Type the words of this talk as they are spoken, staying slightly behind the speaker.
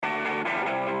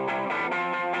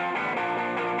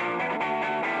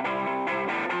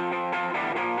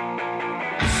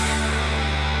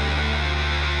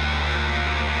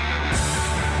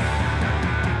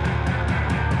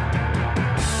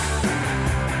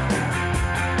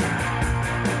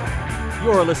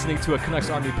You're listening to a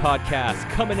Canucks Army podcast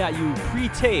coming at you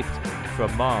pre-taped from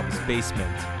Mom's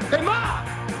basement. Hey, Mom!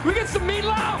 We get some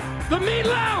meatloaf! The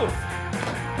meatloaf!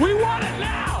 We want it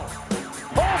now!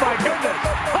 Oh, my goodness!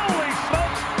 Holy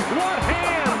smokes! What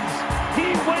hands!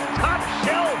 He went top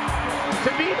shelf to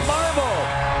beat Marvel.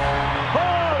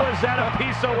 Oh, is that a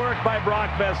piece of work by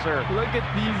Brock Boeser? Look at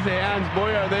these hands.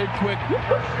 Boy, are they quick.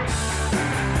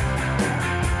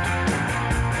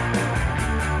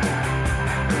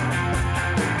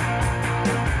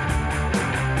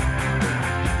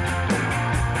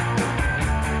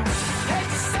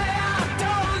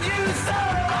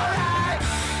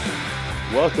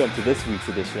 Welcome to this week's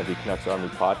edition of the Canucks Army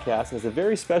podcast. And it's a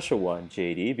very special one,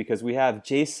 JD, because we have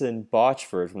Jason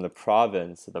Botchford from the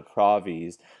province, the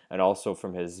Provies, and also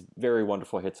from his very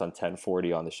wonderful hits on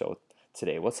 1040 on the show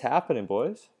today. What's happening,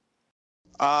 boys?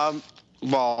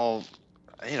 Well,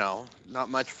 you know, not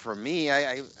much for me.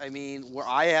 I mean, where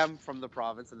I am from the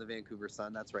province and the Vancouver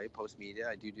Sun. That's right, Post Media.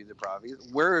 I do the Provies.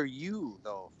 Where are you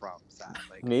though from, Sat?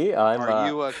 Like, Me? are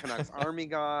you a Canucks Army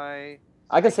guy?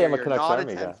 I can say I'm a You're Canucks not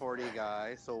Army a guy. 1040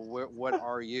 guy. So what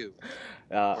are you?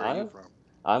 Where are you from?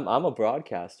 I'm a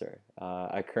broadcaster.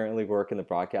 I currently work in the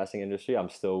broadcasting industry. I'm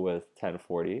still with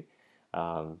 1040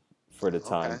 for the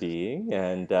time being,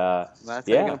 and That's how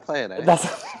you're gonna play it, eh?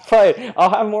 That's right. I'll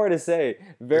have more to say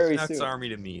very Canucks soon. Army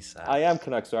to me, Sat. I am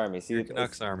Canucks Army. See, You're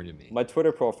Canucks Army to me. my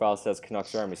Twitter profile says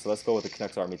Canucks Army, so let's go with the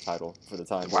Canucks Army title for the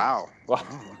time being. Wow. Wow.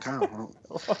 Oh,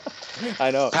 okay. I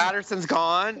know. Patterson's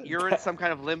gone. You're in some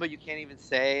kind of limbo. You can't even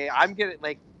say. I'm gonna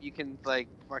you can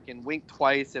fucking wink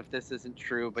twice if this isn't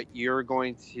true, but you're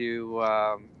going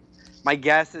to. My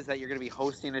guess is that you're going to be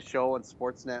hosting a show on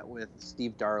Sportsnet with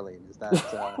Steve Darling. Is that?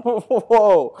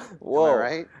 Whoa. Am I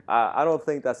right? I don't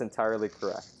think that's entirely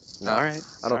correct. No, All right.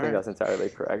 I don't think that's entirely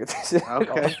correct.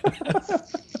 Okay.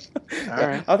 All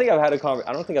right. I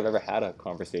don't think I've ever had a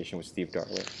conversation with Steve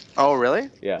Darling. Oh, really?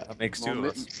 Yeah. That makes two of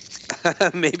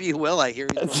us. Maybe you will. I hear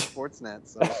he's on Sportsnet.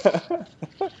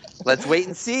 So let's wait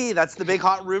and see. That's the big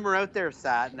hot rumor out there,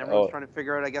 Sat, and everyone's trying to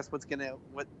figure out, I guess, what's gonna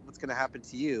happen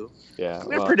to you. Yeah. I'm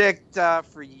gonna predict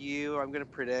for you. I'm gonna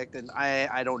predict, and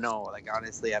I don't know. Like,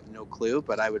 honestly, I have no clue,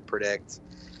 but I would predict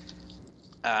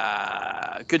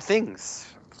good things.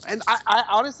 And I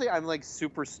honestly, I'm like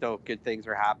super stoked. Good things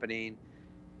are happening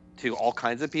to all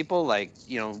kinds of people. Like,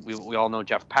 you know, we all know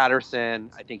Jeff Patterson.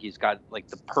 I think he's got like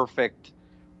the perfect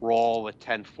role with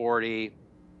 1040.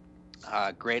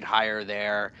 Great hire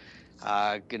there.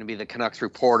 Going to be the Canucks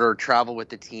reporter, travel with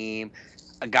the team.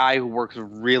 A guy who works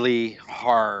really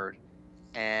hard.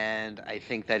 And I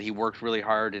think that he worked really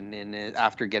hard and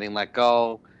after getting let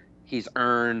go, he's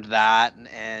earned that.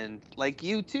 And like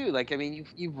you too, like, I mean,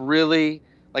 you've really,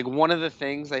 like, one of the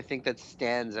things I think that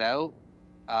stands out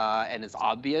and is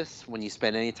obvious when you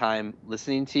spend any time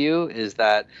listening to you is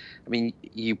that, I mean,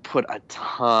 you put a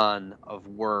ton of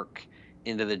work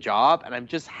into the job, and I'm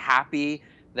just happy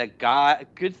that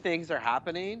good things are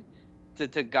happening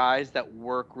to guys that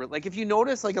work. Like, if you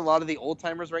notice, like, a lot of the old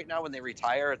timers right now when they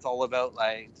retire, it's all about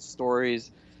like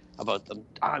stories about them.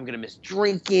 I'm gonna miss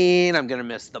drinking. I'm gonna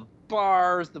miss the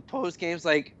bars, the post games.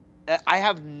 Like, I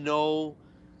have no.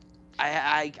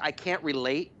 I can't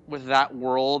relate with that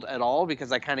world at all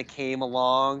because I kind of came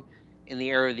along in the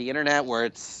era of the internet where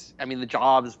the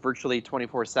job is virtually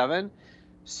 24/7.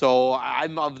 So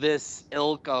I'm of this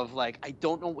ilk of like, I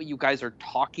don't know what you guys are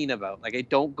talking about. Like, I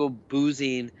don't go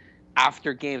boozing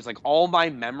after games. Like, all my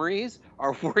memories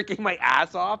are working my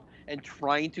ass off and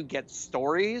trying to get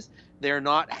stories. They're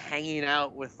not hanging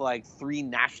out with like 3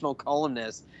 national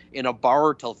columnists in a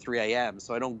bar till 3 a.m.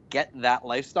 So I don't get that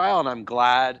lifestyle, and I'm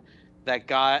glad that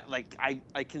guy, like,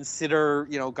 I consider,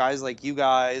 you know, guys like you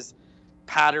guys,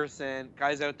 Patterson,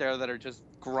 guys out there that are just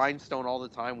grindstone all the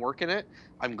time working it.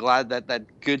 I'm glad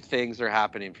that good things are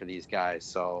happening for these guys.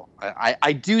 So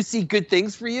I do see good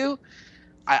things for you.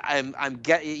 I'm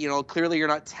getting, you know, clearly you're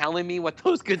not telling me what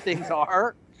those good things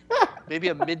are. Maybe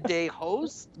a midday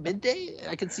host. Midday?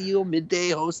 I can see you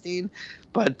midday hosting,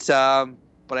 but I'm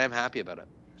happy about it.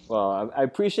 Well, I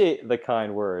appreciate the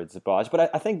kind words, Bosch, but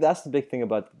I think that's the big thing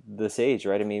about this age,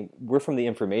 right? I mean, we're from the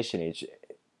information age.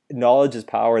 Knowledge is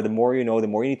power. The more you know, the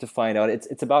more you need to find out.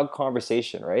 It's about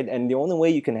conversation, right? And the only way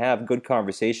you can have good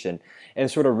conversation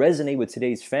and sort of resonate with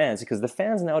today's fans, because the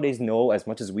fans nowadays know as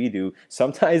much as we do,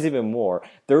 sometimes even more.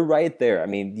 They're right there. I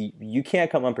mean, you can't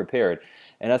come unprepared.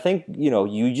 And I think, you know,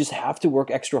 you just have to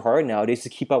work extra hard nowadays to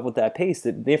keep up with that pace.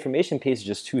 The information pace is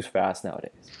just too fast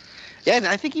nowadays. Yeah, and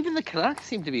I think even the Canucks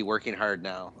seem to be working hard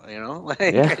now. You know, like,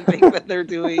 yeah. I think that they're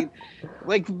doing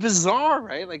like bizarre,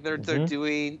 right? Like they're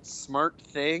doing smart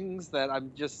things that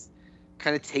I'm just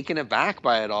kind of taken aback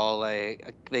by it all.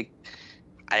 Like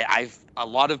A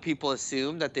lot of people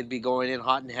assumed that they'd be going in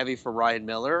hot and heavy for Ryan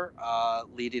Miller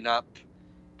leading up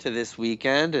to this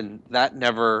weekend, and that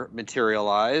never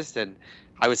materialized. And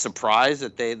I was surprised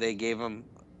that they gave him,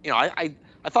 I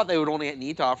thought they would only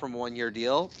need to offer him a 1-year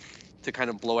deal to kind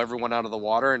of blow everyone out of the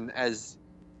water. And as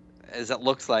it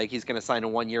looks like, he's going to sign a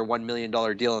 1-year, $1 million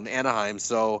deal in Anaheim.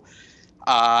 So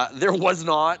there was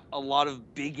not a lot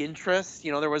of big interest.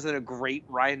 There wasn't a great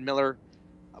Ryan Miller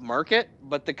market,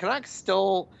 but the Canucks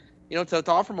still, to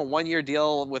offer him a 1-year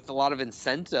deal with a lot of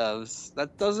incentives,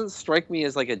 that doesn't strike me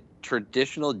as like a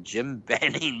traditional Jim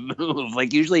Benning move.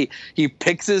 Like, usually he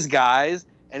picks his guys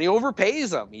and he overpays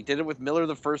them. He did it with Miller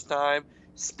the first time.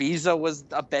 Spiza was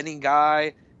a Benning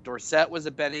guy. Dorsett was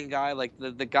a Benning guy. Like,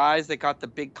 the guys that got the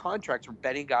big contracts were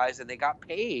Benning guys, and they got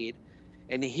paid.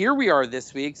 And here we are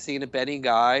this week seeing a Benning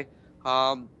guy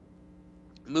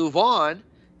move on,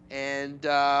 and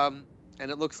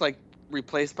it looks like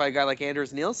replaced by a guy like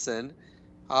Anders Nielsen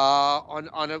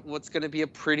on what's going to be a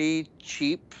pretty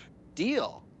cheap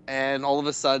deal. And all of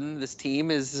a sudden, this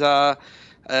team is going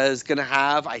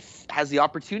to has the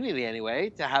opportunity anyway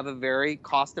to have a very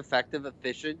cost-effective,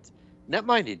 efficient,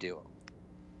 net-minded duo.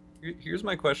 Here's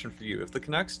my question for you: if the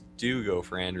Canucks do go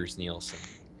for Anders Nielsen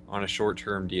on a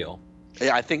short-term deal,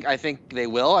 yeah, I think they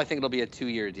will. I think it'll be a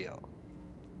 2-year deal.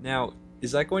 Now,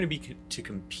 is that going to be to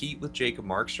compete with Jacob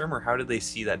Markstrom, or how do they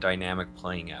see that dynamic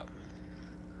playing out?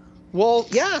 Well,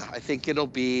 yeah, I think it'll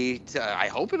be. I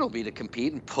hope it'll be to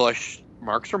compete and push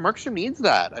Markstrom. Markstrom needs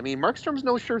that. I mean, Markstrom's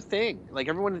no sure thing. Like,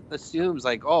 everyone assumes,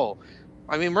 like,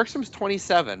 Markstrom's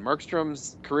 27.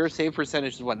 Markstrom's career save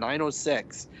percentage is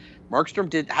 .906.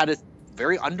 Markstrom had a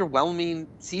very underwhelming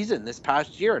season this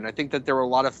past year, and I think that there were a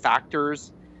lot of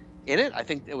factors in it. I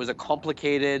think it was a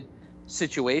complicated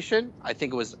situation. I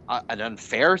think it was an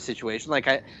unfair situation. Like,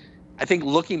 I think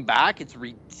looking back, it's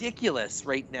ridiculous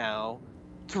right now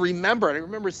to remember. And I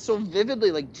remember so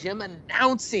vividly, like, Jim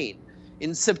announcing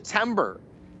in September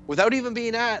without even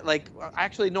being at, like,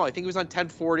 actually, no, I think it was on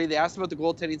 1040. They asked about the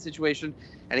goaltending situation,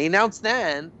 and he announced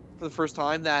then for the first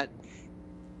time that,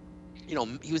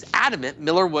 he was adamant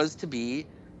Miller was to be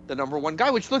the number one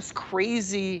guy, which looks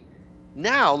crazy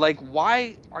now. Like,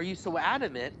 why are you so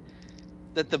adamant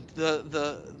that the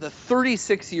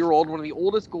 36-year-old, one of the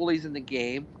oldest goalies in the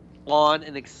game, on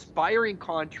an expiring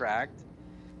contract,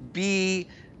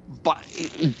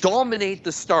 dominate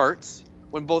the starts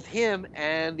when both him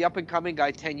and the up-and-coming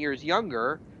guy 10 years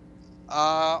younger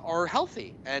are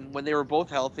healthy? And when they were both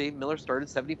healthy, Miller started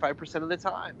 75% of the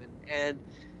time. And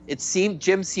it seemed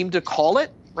Jim seemed to call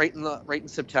it right in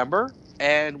September,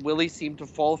 and Willie seemed to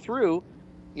fall through,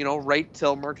 right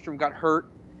till Markstrom got hurt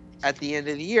at the end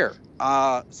of the year.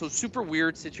 So super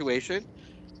weird situation.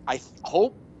 I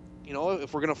hope,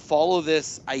 if we're going to follow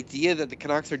this idea that the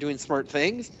Canucks are doing smart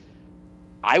things,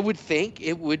 I would think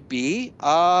it would be,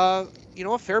 a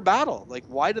fair battle. Like,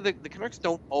 why do the Canucks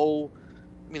don't owe?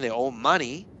 I mean, they owe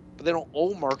money, but they don't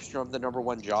owe Markstrom the number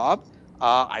one job.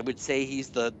 I would say he's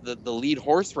the lead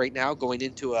horse right now going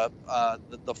into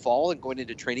the fall and going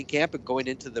into training camp and going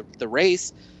into the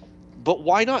race. But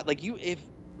why not? Like, if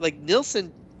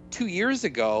Nielsen 2 years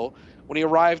ago when he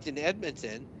arrived in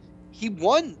Edmonton, he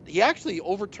won. He actually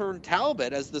overturned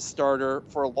Talbot as the starter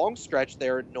for a long stretch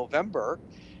there in November.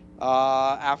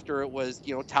 After it was,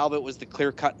 Talbot was the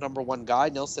clear-cut number one guy.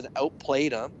 Nielsen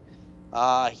outplayed him.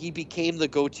 He became the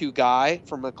go-to guy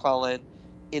for McClellan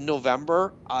in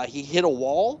November. He hit a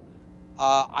wall.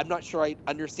 I'm not sure I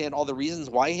understand all the reasons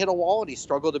why he hit a wall, and he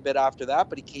struggled a bit after that,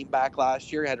 but he came back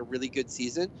last year, had a really good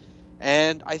season.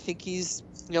 And I think he's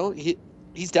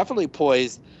definitely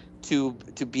poised to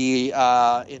be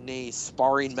in a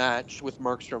sparring match with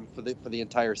Markstrom for the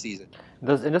entire season.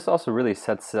 And this also really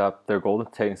sets up their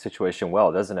goaltending situation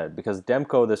well, doesn't it? Because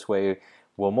Demko this way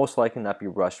will most likely not be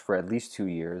rushed for at least 2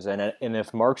 years. And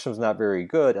if Markstrom's not very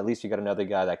good, at least you got another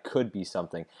guy that could be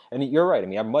something. And you're right. I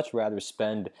mean, I'd much rather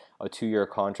spend a 2-year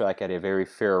contract at a very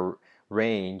fair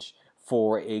range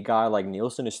for a guy like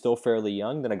Nielsen, who's still fairly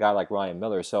young, than a guy like Ryan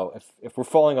Miller. So if we're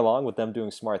following along with them doing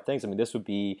smart things, I mean, this would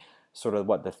be sort of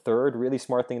the third really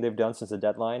smart thing they've done since the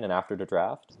deadline and after the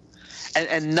draft.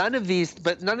 And none of these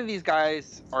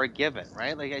guys are a given,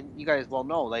 right? Like, you guys well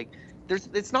know, like,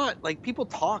 it's not like people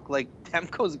talk like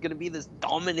Demko's going to be this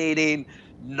dominating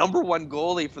number one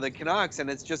goalie for the Canucks, and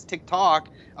it's just tick-tock,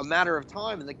 a matter of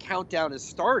time, and the countdown has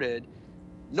started.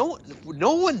 No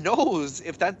one knows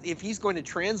if he's going to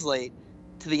translate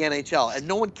to the NHL, and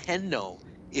no one can know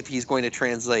if he's going to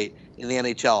translate in the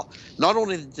NHL. Not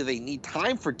only do they need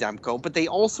time for Demko, but they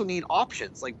also need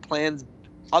options, like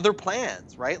other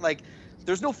plans, right? Like,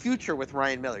 there's no future with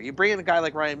Ryan Miller. You bring in a guy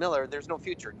like Ryan Miller, there's no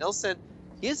future. Nielsen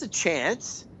he has a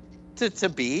chance to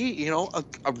be, a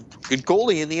good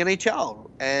goalie in the NHL,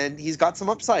 and he's got some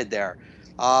upside there.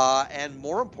 And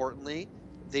more importantly,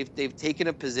 they've taken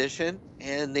a position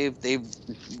and they've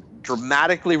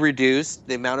dramatically reduced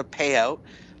the amount of payout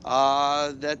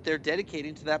that they're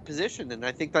dedicating to that position, and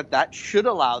I think that could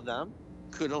allow them,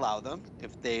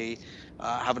 if they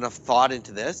have enough thought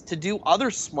into this, to do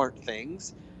other smart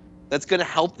things that's going to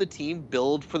help the team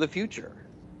build for the future.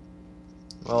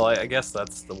 Well, I guess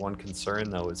that's the one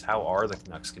concern, though, is how are the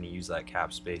Canucks going to use that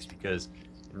cap space? Because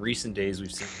in recent days,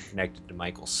 we've seen them connected to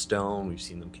Michael Stone. We've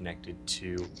seen them connected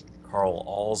to Carl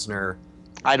Alzner.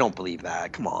 I don't believe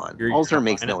that. Come on. Alzner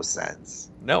makes no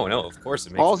sense. No, of course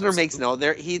it makes Alzner makes no.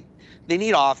 They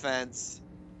need offense.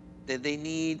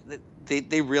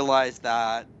 They realize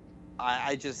that.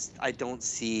 I don't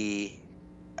see.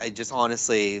 I just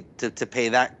honestly to pay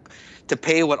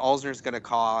what Alzner's going to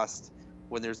cost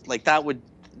when there's like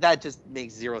that just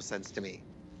makes zero sense to me.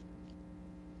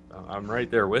 I'm right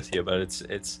there with you, but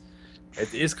it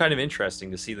is kind of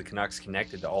interesting to see the Canucks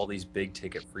connected to all these big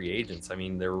ticket free agents. I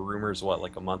mean, there were rumors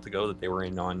like a month ago that they were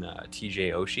in on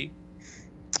TJ Oshie.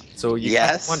 So you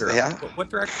kind of wonder what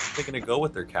direction are they going to go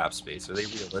with their cap space? Are they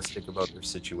realistic about their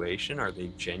situation? Are they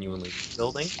genuinely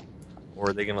building? Or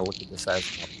are they going to look at this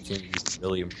as an opportunity to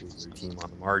really improve their team on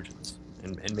the margins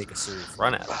and make a serious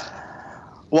run at it?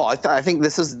 Well, I think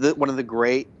this is one of the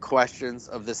great questions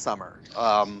of this summer.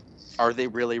 Are they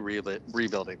really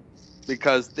rebuilding?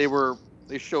 Because they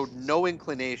showed no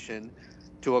inclination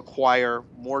to acquire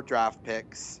more draft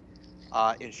picks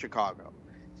in Chicago.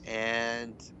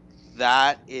 And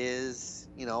that is,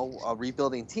 a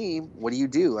rebuilding team. What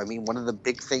do? I mean, one of the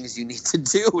big things you need to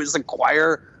do is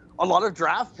acquire a lot of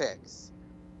draft picks,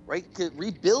 right?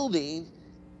 Rebuilding,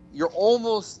 you're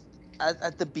almost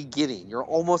at the beginning. You're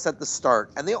almost at the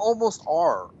start. And they almost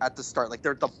are at the start. Like,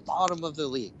 they're at the bottom of the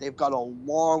league. They've got a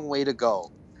long way to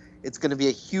go. It's going to be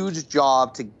a huge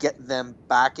job to get them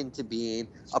back into being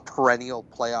a perennial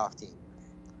playoff team.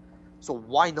 So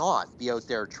why not be out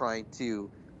there trying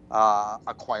to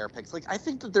acquire picks? Like, I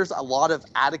think that there's a lot of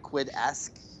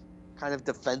adequate-esque kind of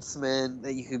defensemen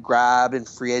that you could grab in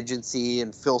free agency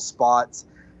and fill spots.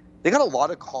 They got a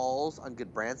lot of calls on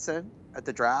Goodbranson at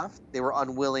the draft. They were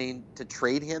unwilling to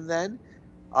trade him then.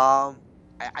 I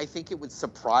think it would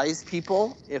surprise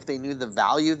people if they knew the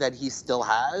value that he still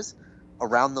has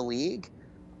around the league.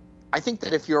 I think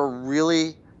that if you're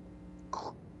really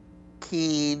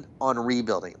keen on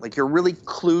rebuilding, like you're really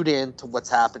clued in to what's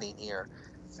happening here,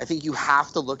 I think you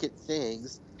have to look at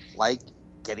things like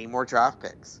getting more draft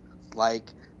picks, like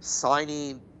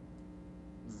signing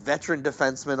veteran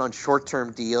defensemen on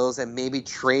short-term deals and maybe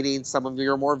trading some of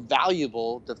your more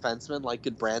valuable defensemen like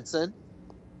Goodbranson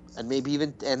and maybe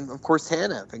even, and of course,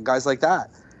 Tanev and guys like that.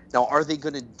 Now, are they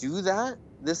going to do that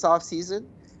this offseason?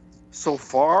 So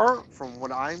far, from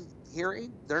what I'm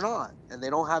hearing, they're not. And they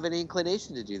don't have any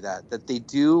inclination to do that. That they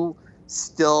do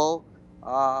still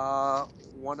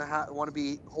want to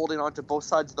be holding on to both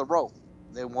sides of the rope.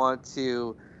 They want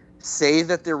to say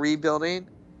that they're rebuilding,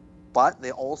 but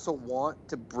they also want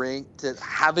to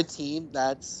have a team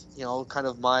that's, kind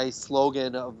of my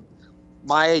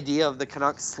idea of the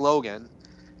Canucks slogan.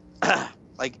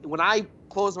 Like, when I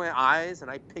close my eyes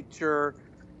and I picture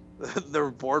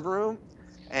their boardroom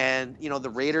and, the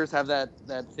Raiders have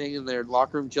that thing in their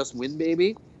locker room, just win,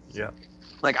 baby. Yeah.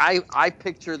 Like, I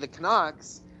picture the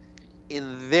Canucks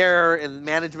in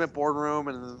management boardroom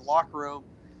and in the locker room.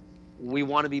 We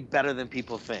want to be better than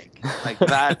people think. Like,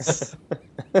 that's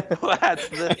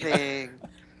the thing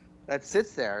that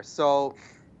sits there. So,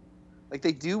 like,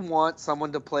 they do want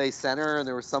someone to play center, and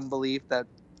there was some belief that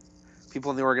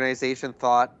people in the organization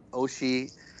thought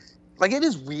Oshie. Like, it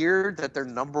is weird that their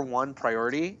number one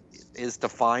priority is to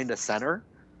find a center,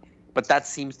 but that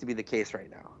seems to be the case right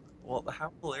now. Well,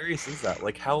 how hilarious is that?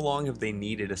 Like, how long have they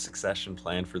needed a succession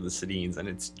plan for the Sedins, and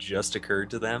it's just occurred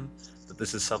to them that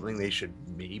this is something they should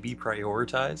maybe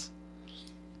prioritize?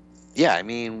 Yeah, I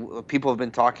mean, people have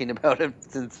been talking about it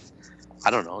since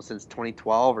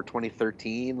 2012 or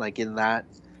 2013, like in that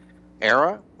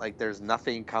era. Like, there's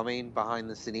nothing coming behind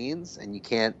the Sedins, and you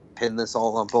can't pin this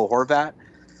all on Bo Horvat,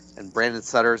 and Brandon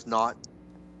Sutter's not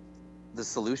the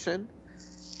solution.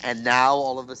 And now,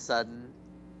 all of a sudden,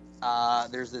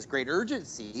 there's this great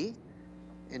urgency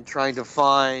in trying to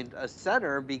find a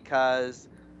center because,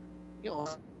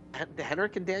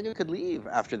 Henrik and Daniel could leave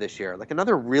after this year. Like,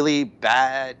 another really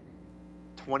bad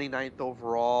 29th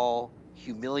overall,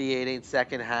 humiliating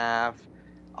second half,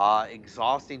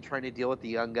 exhausting trying to deal with the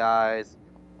young guys.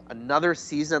 Another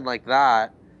season like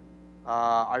that,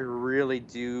 I really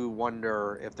do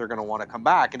wonder if they're going to want to come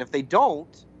back. And if they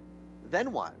don't,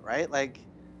 then what, right? Like,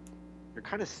 you're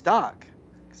kind of stuck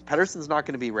because Pettersson's not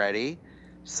going to be ready.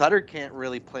 Sutter can't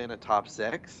really play in a top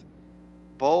six.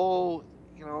 Bo,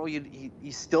 you know, you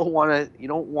still want to, you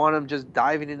don't want him just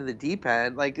diving into the deep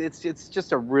end. Like, it's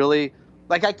just a really,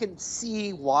 like, I can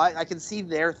see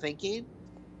their thinking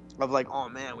of like, oh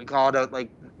man, we gotta, like,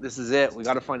 this is it. We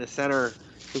got to find a center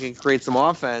who can create some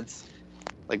offense.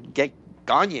 Like, get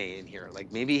Gagne in here.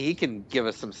 Like, maybe he can give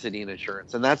us some Sedin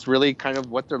insurance. And that's really kind of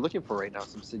what they're looking for right now,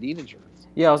 some Sedin insurance.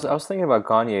 Yeah, I was thinking about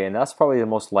Gagne, and that's probably the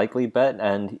most likely bet.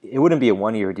 And it wouldn't be a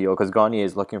 1 year deal because Gagne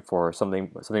is looking for some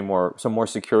more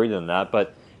security than that.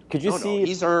 But could you see? No,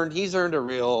 he's earned a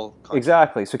real contract.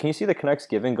 Exactly. So can you see the Canucks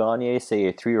giving Gagne, say,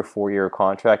 a 3 or 4 year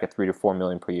contract at $3 to $4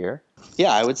 million per year?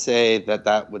 Yeah, I would say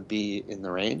that would be in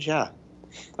the range. Yeah,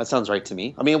 that sounds right to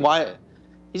me. I mean, why?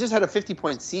 He just had a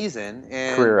 50-point season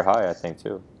and career high, I think,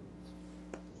 too.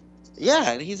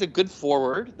 Yeah, and he's a good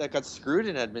forward that got screwed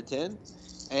in Edmonton,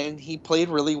 and he played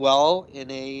really well in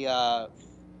a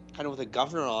kind of with a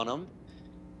governor on him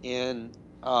in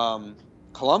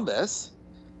Columbus.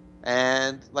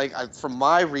 And like from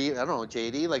my read, I don't know,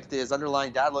 JD, like his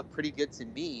underlying data looked pretty good to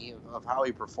me of how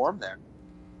he performed there.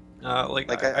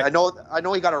 I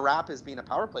know he got a rap as being a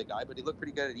power play guy, but he looked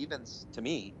pretty good at evens to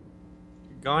me.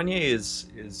 Gagne is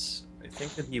I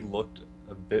think that he looked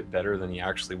a bit better than he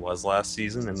actually was last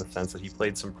season in the sense that he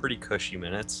played some pretty cushy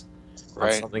minutes on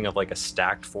Right. something of like a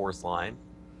stacked fourth line.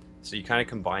 So you kind of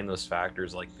combine those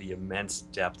factors, like the immense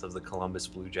depth of the Columbus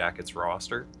Blue Jackets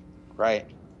roster Right.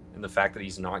 and the fact that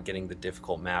he's not getting the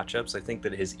difficult matchups. I think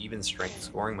that his even strength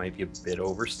scoring might be a bit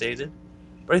overstated,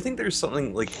 but I think there's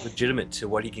something like legitimate to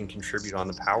what he can contribute on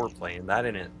the power play, and that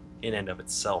in and of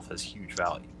itself has huge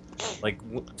value. Like,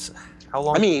 how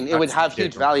long? I mean, it would have Get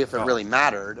huge value if it Jones? really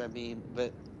mattered. I mean,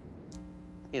 but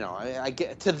you know, I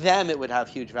get to them it would have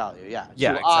huge value. Yeah.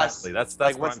 Yeah, To exactly. us, That's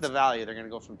like, what what's I'm the value? They're going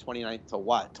to go from 29th to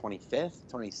what? 25th,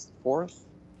 24th.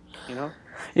 You know.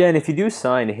 Yeah, and if you do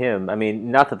sign him, I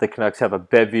mean, not that the Canucks have a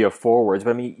bevy of forwards, but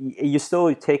I mean, you're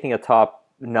still taking a top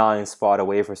 9 spot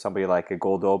away for somebody like a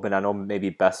Goldobin. I know maybe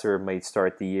Besser might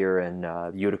start the year in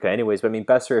Utica anyways, but I mean,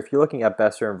 Besser, if you're looking at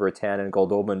Besser and Virtanen and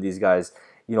Goldobin, these guys,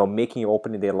 you know, making your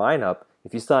opening day lineup,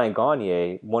 if you sign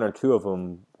Gagne, 1 or 2 of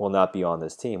them will not be on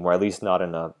this team, or at least not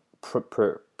in a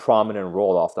prominent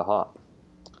role off the hop.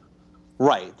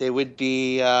 Right. They would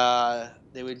be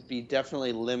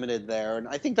definitely limited there, and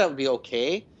I think that would be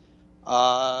okay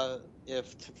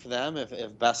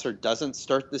if Besser doesn't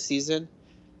start the season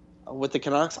with the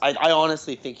Canucks. I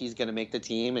honestly think he's going to make the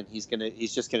team, and he's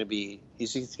just going to be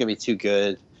too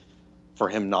good for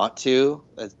him not to.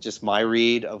 That's just my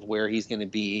read of where he's going to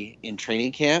be in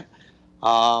training camp.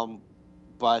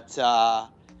 But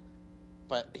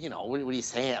you know, what are you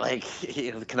saying? Like,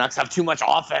 you know, the Canucks have too much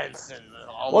offense. And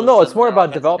well, no, it's more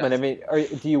about development. I mean,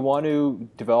 do you want to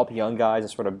develop young guys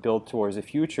and sort of build towards the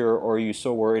future, or are you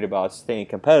so worried about staying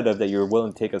competitive that you're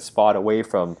willing to take a spot away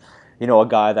from, you know, a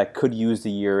guy that could use the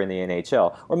year in the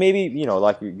NHL? Or maybe, you know,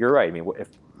 like you're right. I mean, if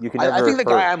you can never I think the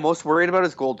guy I'm most worried about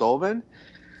is Goldobin,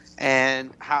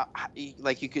 and how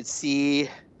like you could see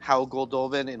how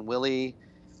Goldobin and Willie.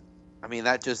 I mean,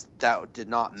 that did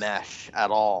not mesh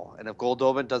at all. And if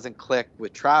Goldobin doesn't click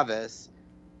with Travis,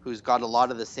 who's got a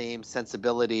lot of the same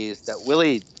sensibilities that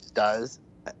Willie does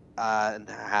and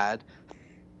had,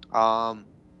 I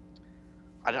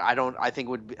think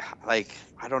would be like,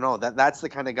 I don't know, that's the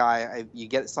kind of guy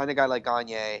sign a guy like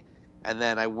Gagne, and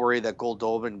then I worry that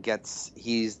Goldobin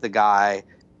he's the guy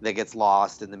that gets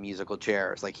lost in the musical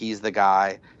chairs. Like, he's the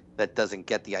guy that doesn't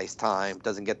get the ice time,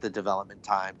 doesn't get the development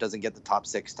time, doesn't get the top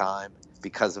 6 time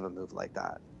because of a move like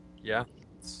that. Yeah,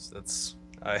 it's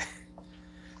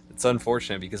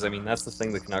unfortunate because, I mean, that's the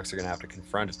thing the Canucks are going to have to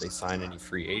confront if they sign any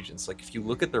free agents. Like, if you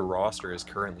look at their roster as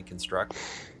currently constructed,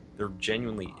 there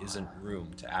genuinely isn't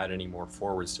room to add any more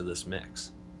forwards to this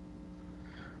mix.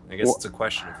 I guess it's a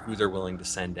question of who they're willing to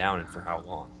send down and for how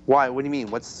long. Why? What do you mean?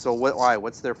 Why?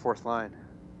 What's their fourth line?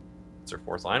 What's their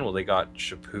fourth line? Well, they got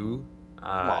Chaput.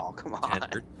 Oh, come on.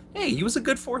 Tenard. Hey, he was a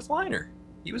good fourth liner.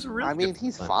 He was a really. I mean, good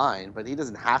he's fourth liner. fine, but he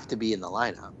doesn't have to be in the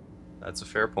lineup. That's a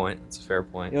fair point.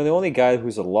 You know, the only guy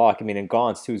who's a lock, I mean, and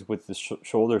Gauntz, too, is with the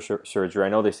shoulder surgery. I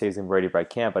know they say he's ready by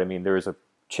camp, but I mean, there is a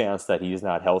chance that he's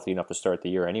not healthy enough to start the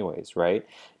year anyways, right?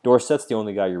 Dorsett's the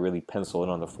only guy you really pencil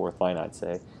in on the fourth line, I'd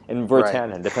say. And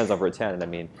Virtanen, depends on Virtanen. I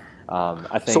mean,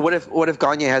 I think. So what if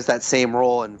Gagne has that same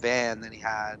role in Van that he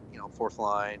had, you know, fourth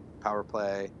line, power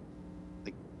play?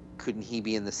 Like, couldn't he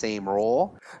be in the same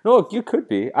role? No, you could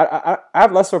be. I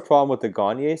have less of a problem with the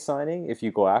Gagne signing if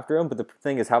you go after him, but the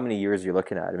thing is how many years you're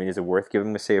looking at. I mean, is it worth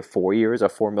giving him, say, 4 years,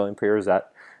 $4 million per year? Is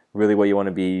that really what you want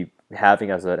to be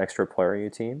having as an extra player in your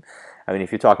team. I mean,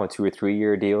 if you're talking about 2 or 3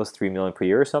 year deals, $3 million per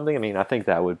year or something, I mean, I think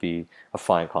that would be a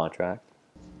fine contract.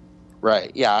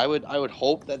 Right. Yeah, I would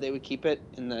hope that they would keep it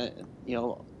in the,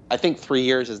 I think 3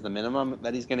 years is the minimum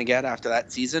that he's going to get after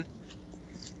that season.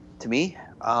 To me,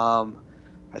 I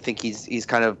think he's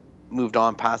kind of moved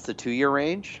on past the 2 year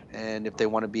range, and if they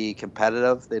want to be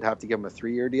competitive, they'd have to give him a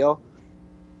 3 year deal.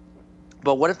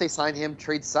 But what if they sign him,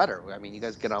 trade Sutter? I mean, you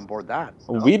guys get on board that?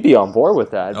 No? We'd be on board with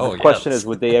that. Oh, the question is,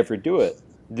 would they ever do it?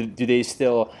 Do they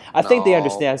still? I think they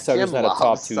understand Sutter's not a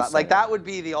top 2 center. Like, that would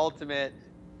be the ultimate,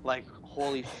 like,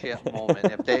 holy shit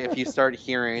moment if you start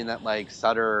hearing that, like,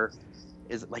 Sutter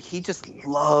is like, he just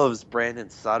loves Brandon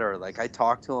Sutter. Like, I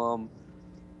talked to him,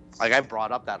 like, I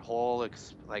brought up that whole,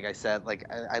 like I said, like,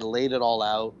 I laid it all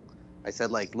out. I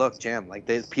said, like, look, Jim, like,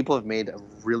 people have made a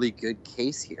really good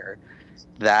case here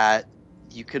that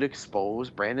you could expose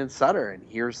Brandon Sutter, and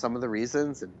here's some of the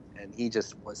reasons, and he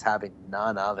just was having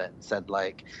none of it. Said,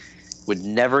 like, would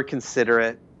never consider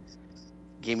it.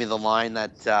 Gave me the line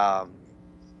that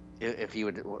if he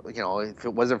would, if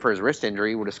it wasn't for his wrist injury,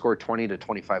 he would have scored 20 to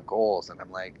 25 goals. And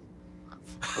I'm like,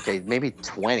 okay, maybe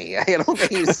 20. I don't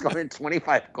think he scored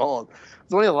 25 goals.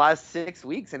 It's only the last 6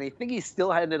 weeks, and I think he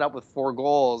still ended up with 4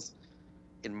 goals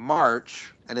in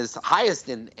March, and his highest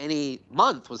in any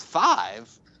month was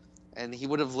 5. And he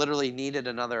would have literally needed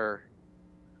another,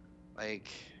 like,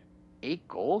 8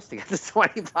 goals to get to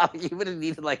 25. He would have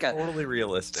needed like a totally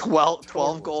realistic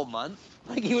 12 goal month.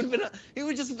 Like, he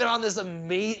would just been on this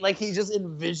amazing, like, he just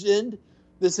envisioned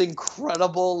this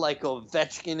incredible, like,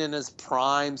 Ovechkin in his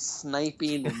prime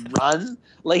sniping run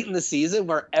late in the season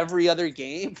where every other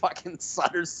game fucking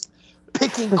Sutter's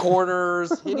picking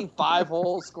corners, hitting 5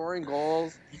 holes, scoring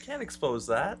goals. You can't expose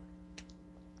that.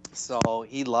 So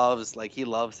he loves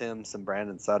him some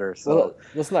Brandon Sutter. So well,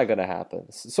 that's not going to happen.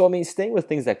 So, I mean, staying with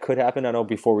things that could happen, I know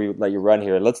before we let you run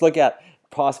here, let's look at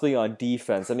possibly on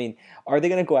defense. I mean, are they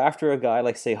going to go after a guy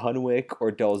like, say, Hunwick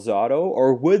or Del Zotto,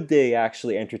 or would they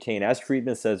actually entertain, as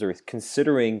Friedman says, or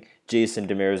considering Jason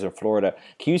Demers in Florida?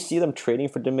 Can you see them trading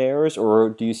for Demers,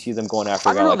 or do you see them going after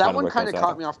a guy like Hunwick? That one kind of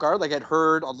caught me off guard. Like, I'd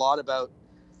heard a lot about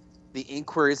the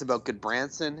inquiries about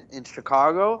Goodbranson in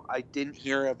Chicago. I didn't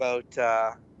hear about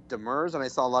Demers, and I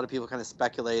saw a lot of people kind of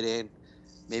speculating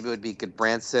maybe it would be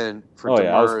Goodbranson for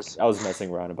Demers. I was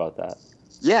messing around about that.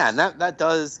 Yeah, and that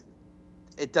does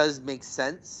make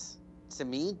sense to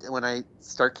me when I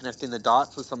start connecting the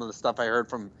dots with some of the stuff I heard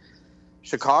from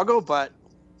Chicago. But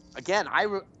again, I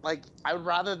would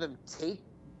rather them take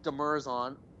Demers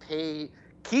on,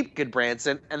 keep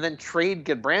Goodbranson, and then trade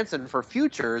Goodbranson for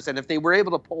futures. And if they were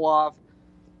able to pull off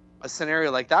a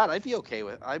scenario like that, I'd be okay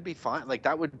with. I'd be fine. Like,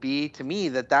 that would be, to me,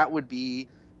 that would be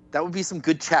some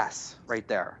good chess right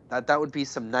there. That would be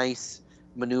some nice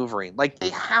maneuvering. Like, they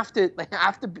have to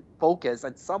focus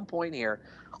at some point here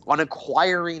on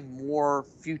acquiring more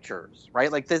futures,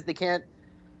 right? Like, they can't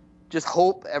just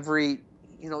hope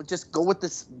just go with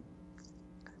this.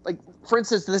 Like, for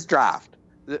instance, this draft,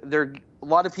 a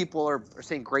lot of people are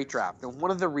saying great draft, and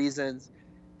one of the reasons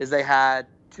is they had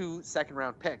 2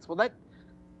 second-round picks. Well,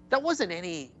 that wasn't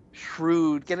any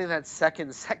shrewd. Getting that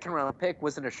second round pick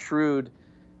wasn't a shrewd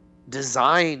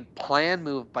design plan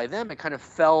move by them. It kind of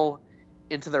fell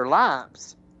into their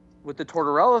laps with the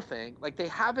Tortorella thing. Like, they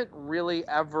haven't really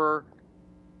ever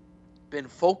been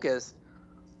focused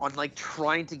on, like,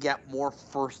 trying to get more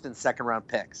first and second round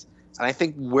picks. And I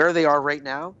think where they are right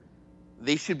now,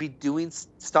 they should be doing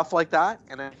stuff like that.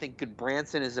 And I think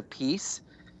Goodbranson is a piece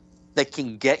that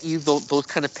can get you those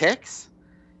kind of picks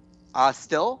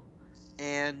still.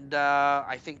 And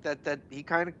I think that he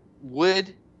kind of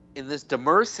would, in this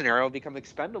Demers scenario, become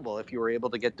expendable if you were able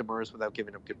to get Demers without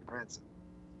giving up Goodbranson.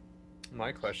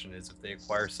 My question is, if they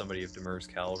acquire somebody of Demers'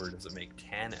 caliber, does it make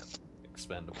Tanev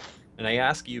expendable? And I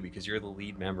ask you because you're the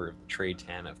lead member of the Trade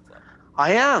Tanev Club.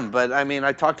 I am, but I mean,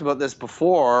 I talked about this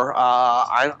before.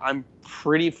 I'm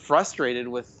pretty frustrated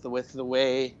with the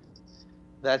way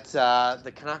that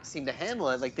the Canucks seem to handle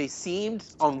it. Like, they seemed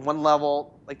on one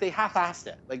level, like they half-assed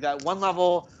it. Like, that one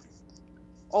level,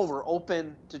 we're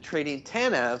open to trading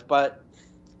Tanev, but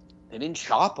they didn't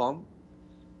shop him.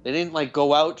 They didn't, like,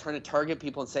 go out trying to target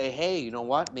people and say, hey, you know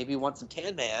what, maybe you want some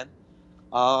Tan Man.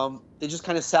 They just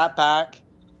kind of sat back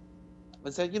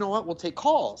and said, you know what, we'll take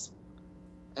calls.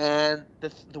 And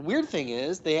the weird thing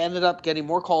is they ended up getting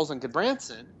more calls on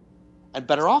Goodbranson and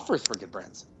better offers for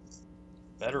Goodbranson.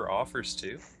 Better offers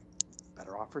too?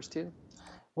 Better offers too.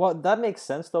 Well, that makes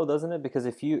sense though, doesn't it? Because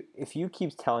if you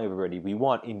keep telling everybody we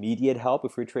want immediate help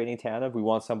if we're trading Tanev, we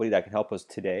want somebody that can help us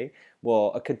today.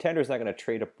 Well, a contender is not going to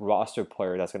trade a roster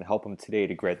player that's going to help them today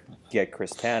to get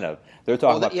Chris Tanev. They're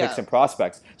talking about picks and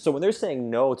prospects. So when they're saying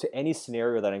no to any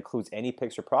scenario that includes any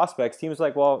picks or prospects, teams are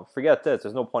like, well, forget this.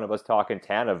 There's no point of us talking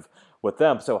Tanev with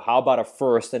them. So how about a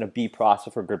first and a B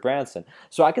prospect for Goodbranson?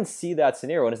 So I can see that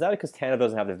scenario, and it's not because Tanev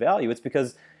doesn't have the value. It's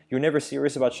because you're never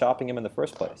serious about shopping him in the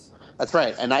first place. That's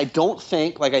right. And I don't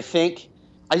think,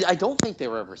 I don't think they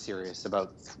were ever serious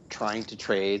about trying to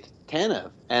trade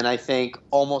Tanev. And I think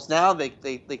almost now they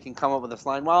can come up with this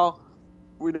line, well,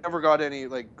 we never got any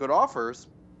like good offers,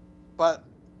 but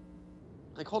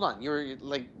like, hold on, you're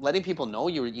like letting people know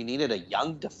you needed a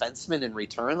young defenseman in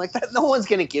return like that. No one's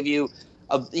going to give you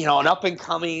an up and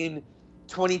coming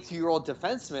 22-year-old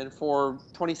defenseman for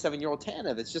 27-year-old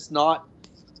Tanev. It's just not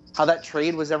how that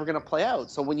trade was ever going to play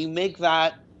out. So when you make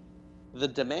that the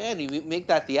demand, you make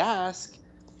that the ask,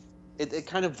 it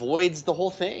kind of voids the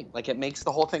whole thing. Like, it makes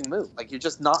the whole thing moot. Like, you're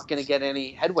just not going to get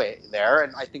any headway there.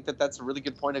 And I think that that's a really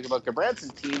good point about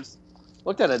Goodbranson. Teams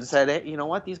looked at it and said, hey, you know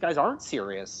what? These guys aren't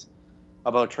serious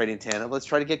about trading Tanev. Let's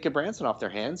try to get Goodbranson off their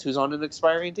hands, who's on an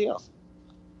expiring deal.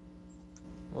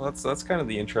 Well, that's kind of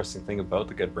the interesting thing about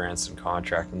the Goodbranson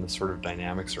contract and the sort of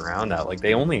dynamics around that. Like,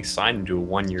 they only signed him to a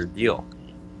one-year deal.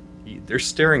 They're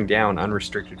staring down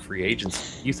unrestricted free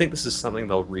agents. Do you think this is something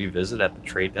they'll revisit at the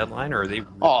trade deadline, or are they?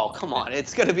 Oh, come on!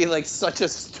 It's going to be like such a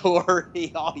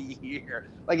story all year.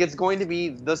 Like, it's going to be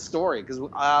the story because.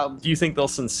 Do you think they'll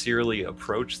sincerely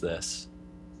approach this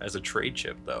as a trade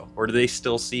chip, though, or do they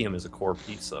still see him as a core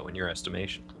piece, though, in your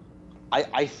estimation?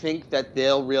 I think that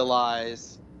they'll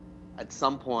realize at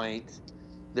some point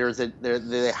they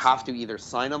have to either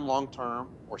sign him long term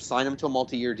or sign him to a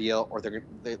multi-year deal, or they're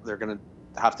going to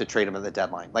have to trade him at the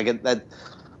deadline. Like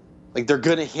they're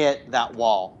going to hit that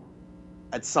wall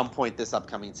at some point this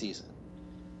upcoming season.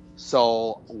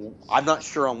 So I'm not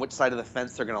sure on which side of the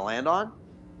fence they're going to land on.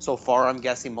 So far, I'm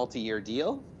guessing multi-year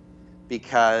deal,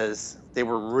 because they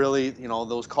were really,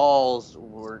 those calls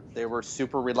they were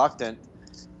super reluctant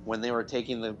when they were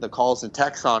taking the calls and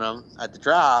texts on him at the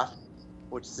draft,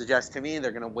 which suggests to me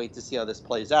they're going to wait to see how this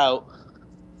plays out.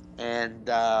 And,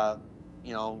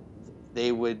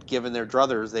 they would, given their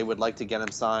druthers, they would like to get him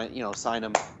sign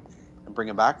him and bring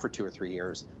him back for 2 or 3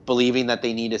 years, believing that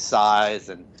they need his size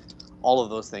and all of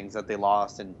those things that they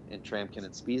lost in Tramkin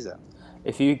and Spiza.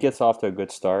 If he gets off to a good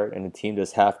start and the team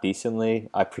does half decently,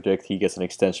 I predict he gets an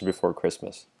extension before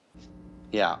Christmas.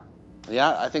 Yeah,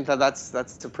 I think that's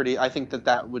a pretty. I think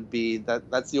that would be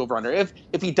that's the over/under.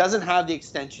 If he doesn't have the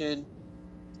extension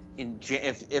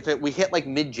we hit like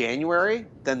mid-January,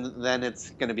 then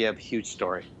it's going to be a huge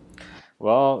story.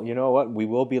 Well, you know what? We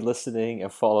will be listening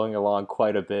and following along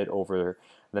quite a bit over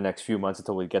the next few months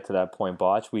until we get to that point,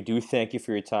 Botch. We do thank you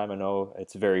for your time. I know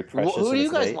it's very precious. Who do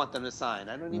you guys late. Want them to sign?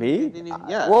 I don't even. Me?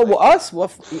 Yeah. Us?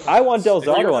 Well, I want Del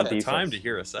Zotto on defense. Time to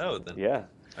hear us out, then. Yeah.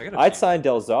 I'd sign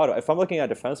Del Zotto. If I'm looking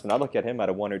at defenseman, I'd look at him at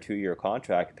a 1 or 2 year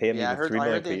contract, pay him even $3 million per year. I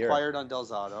heard they inquired on Del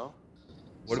Zotto.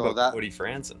 What about Cody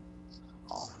Franson?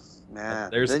 Oh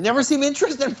man, they never seem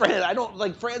interested in Franson. I don't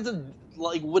like Franson.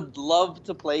 Would love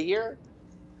to play here,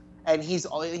 and he's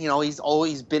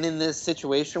always been in this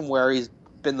situation where he's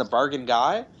been the bargain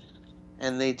guy,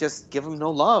 and they just give him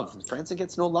no love. Franson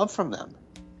gets no love from them.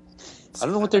 I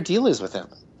don't know what their deal is with him.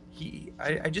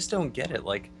 I just don't get it.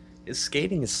 Like, his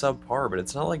skating is subpar, but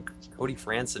it's not like Cody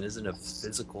Franson isn't a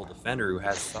physical defender who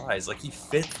has size. Like, he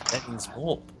fits Edmonds'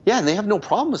 mold. Yeah, and they have no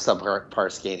problem with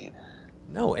subpar skating.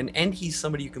 No, and he's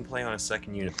somebody you can play on a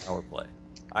second unit power play.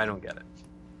 I don't get it.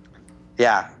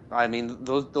 Yeah, I mean,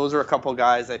 those are a couple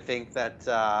guys I think that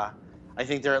I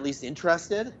think they're at least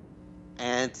interested,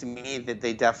 and to me that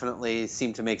they definitely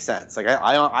seem to make sense. Like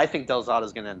I think Del Zotto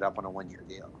is going to end up on a 1 year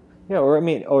deal. Yeah,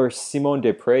 or Simon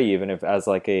Desprez, even if as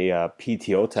like a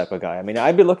PTO type of guy. I mean,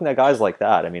 I'd be looking at guys like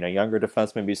that. I mean, a younger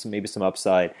defenseman, maybe some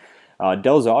upside.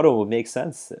 Del Zotto would make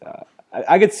sense.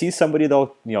 I could see somebody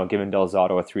though, giving Del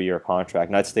Zotto a 3 year contract,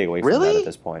 and I'd stay away from that at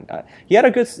this point. He had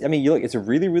a good. I mean, it's a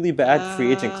really, really bad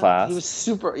free agent class. He was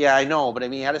super. Yeah, I know, but I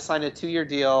mean, he had to sign a 2 year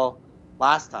deal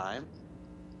last time,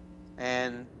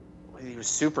 and he was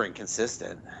super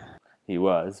inconsistent. He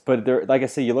was, but there, like I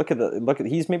say, you look at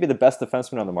he's maybe the best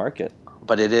defenseman on the market.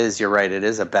 But it is. You're right. It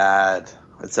is a bad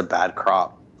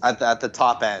crop at the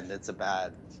top end. It's a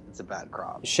bad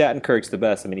crop. Shattenkirk's the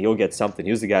best. I mean, he'll get something. He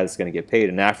was the guy that's going to get paid,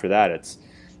 and after that, it's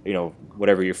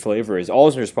whatever your flavor is.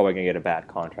 Alzner's probably going to get a bad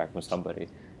contract with somebody.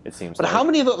 It seems. But how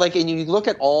many of and you look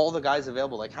at all the guys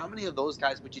available? Like, how many of those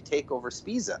guys would you take over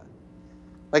Spiza?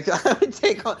 Like I would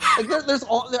take on like there's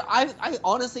all there. I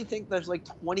honestly think there's like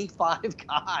 25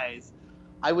 guys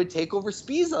I would take over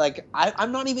Spiza. Like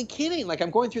I'm not even kidding. Like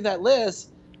I'm going through that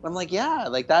list. I'm like, yeah,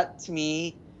 like that to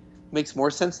me makes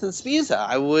more sense than Spiza.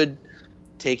 I would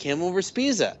take him over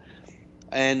Spiza.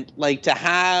 And like to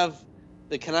have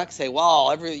the Canucks say,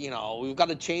 well, we've got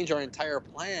to change our entire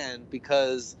plan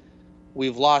because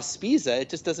we've lost Spiza. It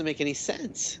just doesn't make any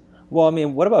sense. Well, I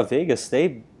mean, what about Vegas?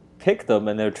 They picked them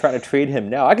and they're trying to trade him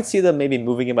now. I could see them maybe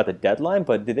moving him at the deadline,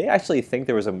 but did they actually think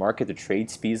there was a market to trade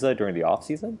Spiza during the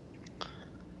offseason?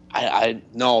 I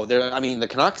no. I mean, the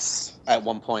Canucks at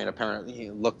one point apparently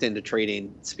looked into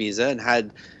trading Spiza and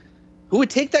had who would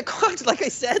take that contract. Like I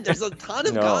said, there's a ton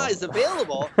of guys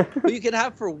available who you could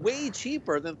have for way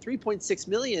cheaper than $3.6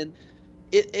 million.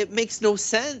 It makes no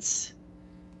sense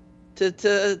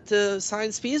to sign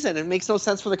Spiza, and it makes no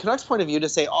sense from the Canucks' point of view to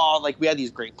say, oh, like we had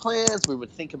these great plans, we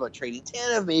would think about trading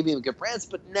Tanev, maybe in good brands,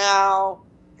 but now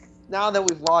that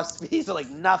we've lost Spiza, like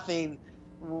nothing.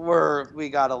 We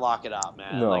got to lock it up,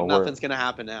 man. Like nothing's going to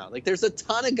happen now. Like there's a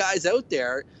ton of guys out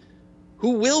there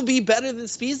who will be better than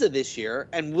Spiza this year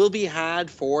and will be had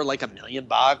for like $1 million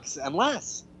and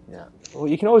less. Yeah. Well,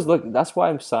 you can always look. That's why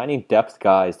I'm signing depth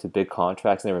guys to big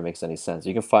contracts. Never makes any sense.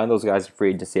 You can find those guys in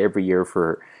free agency every year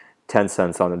for 10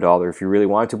 cents on the dollar if you really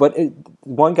want to. But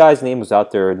one guy's name was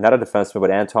out there, not a defenseman, but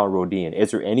Anton Rodin.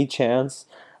 Is there any chance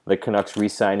the Canucks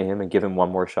re-signing him and give him one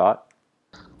more shot?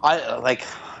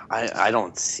 I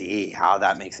don't see how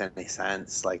that makes any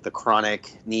sense. Like the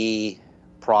chronic knee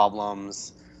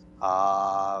problems.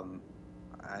 I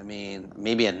mean,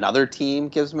 maybe another team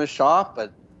gives him a shot,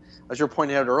 but as you were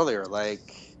pointing out earlier,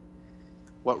 like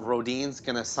what Rodin's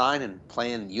going to sign and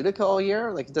play in Utica all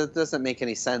year, like that doesn't make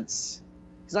any sense.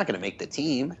 He's not going to make the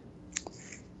team,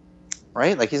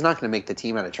 right? Like he's not going to make the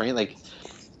team out of training. Like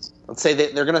let's say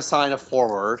they're going to sign a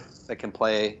forward that can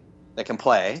play,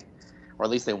 or at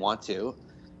least they want to.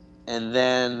 And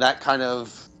then that kind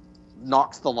of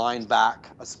knocks the line back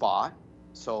a spot.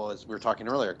 So as we were talking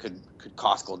earlier, it could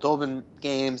cost Goldobin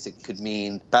games. It could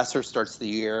mean Besser starts the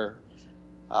year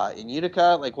in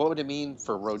Utica. Like, what would it mean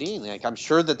for Rodin? Like, I'm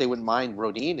sure that they wouldn't mind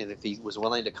Rodin, and if he was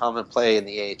willing to come and play in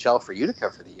the AHL for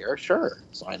Utica for the year, sure,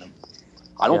 sign him.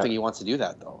 I don't think he wants to do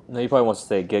that though. No, he probably wants to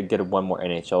say get one more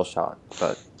NHL shot.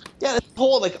 But yeah,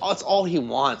 that's that's all he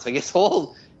wants. Like his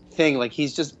whole thing, like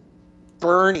he's just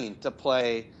burning to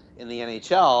play in the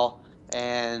NHL,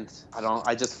 and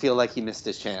I just feel like he missed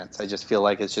his chance. I just feel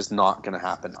like it's just not going to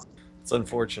happen. It's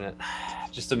unfortunate.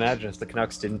 Just imagine if the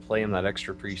Canucks didn't play him that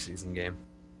extra preseason game.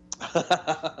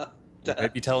 You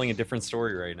might be telling a different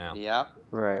story right now. Yeah.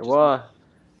 Right. Well,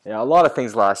 yeah, a lot of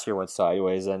things last year went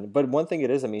sideways, but one thing it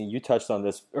is, I mean, you touched on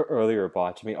this earlier,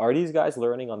 Botch. I mean, are these guys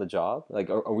learning on the job? Like,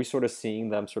 are we sort of seeing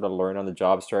them sort of learn on the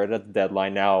job? Started at the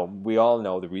deadline. Now we all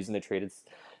know the reason they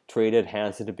traded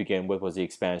Hansen to begin with was the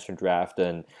expansion draft,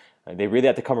 and they really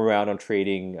had to come around on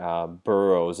trading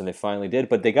Burrows, and they finally did,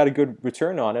 but they got a good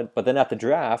return on it. But then at the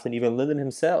draft, and even Linden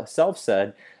himself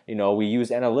said, we use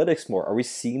analytics more. Are we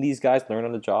seeing these guys learn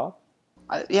on the job?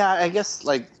 I guess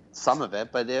like some of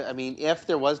it, but I mean, if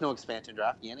there was no expansion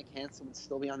draft, Jannik Hansen would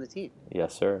still be on the team.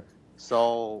 Yes, sir.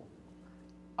 So,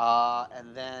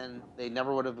 and then they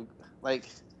never would have, like,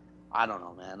 I don't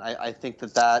know, man. I think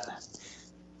that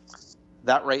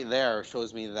right there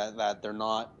shows me that they're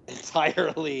not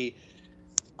entirely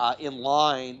in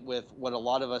line with what a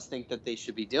lot of us think that they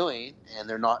should be doing, and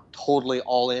they're not totally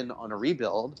all in on a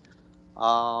rebuild.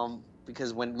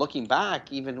 Because when looking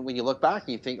back, even when you look back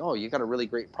and you think, oh, you got a really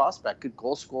great prospect, good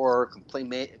goal scorer,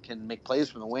 can make plays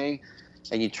from the wing,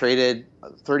 and you traded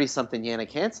 30-something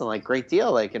Jannik Hansen, like, great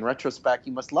deal. Like, in retrospect,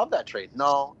 you must love that trade.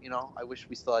 No, I wish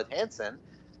we still had Hansen,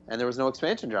 and there was no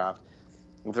expansion draft.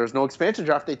 If there was no expansion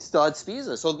draft, they'd still had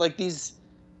Spiza. So, like, these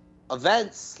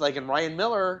events, like in Ryan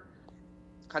Miller,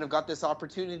 kind of got this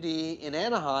opportunity in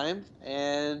Anaheim,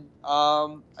 and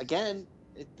again,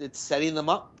 it's setting them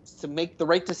up to make the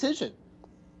right decision.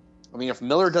 I mean, if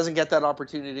Miller doesn't get that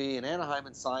opportunity in Anaheim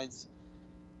and signs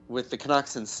with the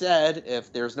Canucks instead,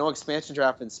 if there's no expansion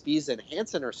draft and Spiza and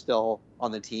Hansen are still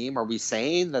on the team, are we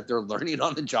saying that they're learning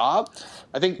on the job?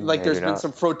 I think there's been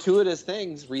some fortuitous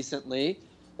things recently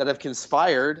that have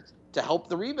conspired to help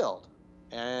the rebuild.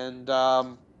 And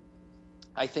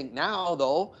I think now,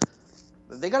 though,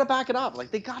 they got to back it up.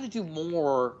 Like, they got to do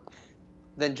more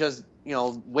than just,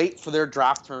 wait for their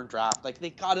draft. Like,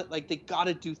 they got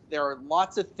to do, there are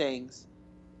lots of things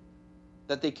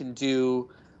that they can do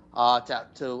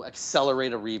to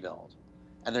accelerate a rebuild.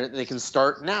 And they can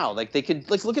start now. Like, they can,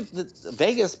 look at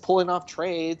Vegas pulling off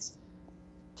trades,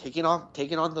 taking on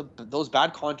those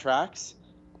bad contracts.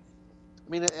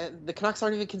 mean, the Canucks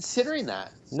aren't even considering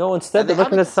that. No, instead And they they're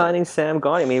looking haven't at signing Sam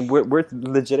Gagner. I mean, we're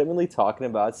legitimately talking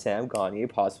about Sam Gagner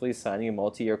possibly signing a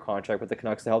multi-year contract with the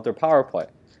Canucks to help their power play.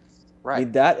 Right. I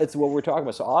mean, that is what we're talking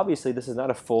about. So obviously, this is not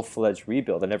a full-fledged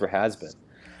rebuild. It never has been.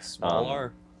 Small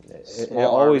R. It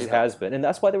always has been, and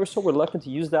that's why they were so reluctant to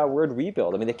use that word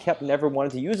rebuild. I mean, they kept never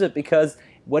wanting to use it because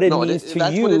what it means to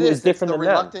you is different than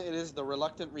them. It is the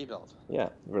reluctant rebuild. Yeah,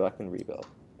 reluctant rebuild.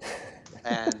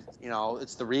 And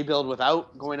it's the rebuild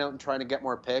without going out and trying to get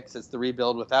more picks. It's the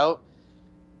rebuild without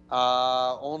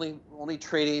only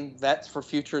trading vets for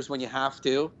futures when you have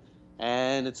to,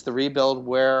 and it's the rebuild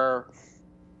where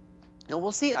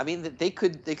we'll see. I mean, they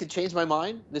could change my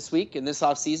mind this week in this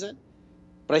offseason.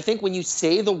 But I think when you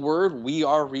say the word "we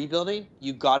are rebuilding,"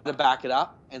 you got to back it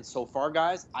up. And so far,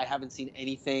 guys, I haven't seen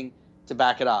anything to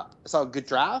back it up. I saw a good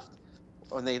draft,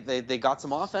 and they got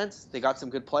some offense, they got some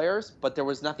good players, but there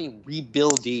was nothing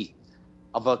rebuildy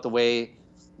about the way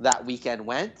that weekend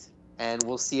went. And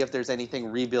we'll see if there's anything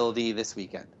rebuildy this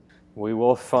weekend. We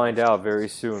will find out very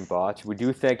soon, Botch. We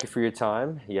do thank you for your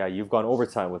time. Yeah, you've gone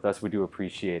overtime with us. We do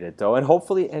appreciate it, though. And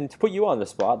hopefully, and to put you on the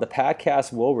spot, the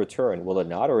podcast will return, will it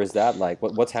not? Or is that like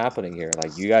what's happening here?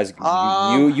 Like you guys,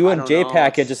 you and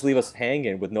JPAC can just leave us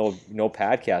hanging with no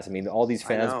podcast. I mean, all these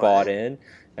fans bought in.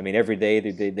 I mean, every day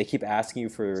they keep asking you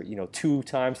for 2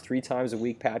 times, 3 times a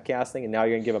week podcasting, and now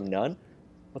you're gonna give them none.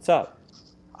 What's up?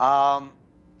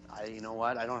 You know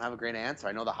what? I don't have a great answer.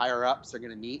 I know the higher ups are going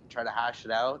to meet and try to hash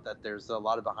it out, that there's a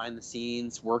lot of behind the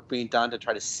scenes work being done to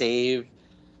try to save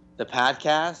the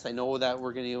podcast. I know that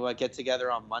we're going to get together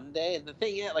on Monday. And the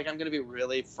thing is, I'm going to be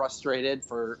really frustrated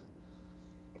for,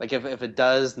 if it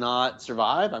does not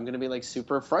survive, I'm going to be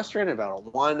super frustrated about it.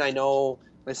 One, I know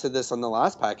I said this on the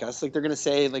last podcast, they're going to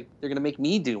say, they're going to make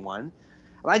me do one.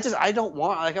 And I don't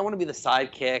want, I want to be the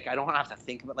sidekick. I don't want to have to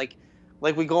think about,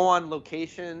 we go on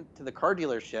location to the car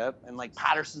dealership, and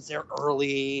Patterson's there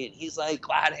early, and he's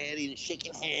glad-handing and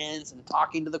shaking hands and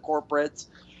talking to the corporates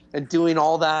and doing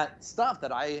all that stuff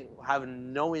that I have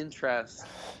no interest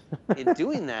in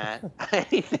doing that,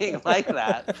 anything like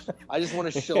that. I just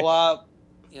want to show up,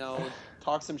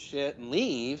 talk some shit and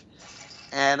leave.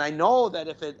 And I know that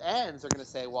if it ends, they're going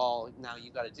to say, well, now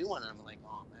you got to do one. And I'm like,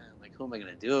 oh man, who am I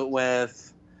going to do it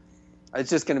with?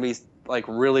 It's just going to be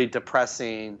really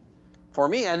depressing for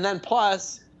me. And then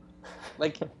plus,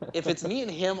 if it's me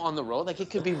and him on the road, it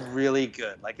could be really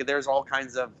good. There's all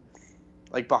kinds of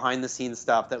behind the scenes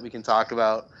stuff that we can talk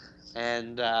about.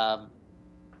 And to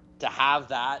have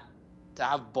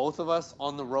both of us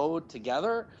on the road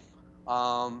together,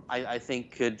 I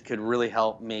think could really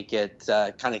help make it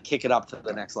kind of kick it up to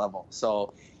the next level.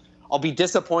 So I'll be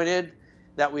disappointed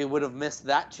that we would have missed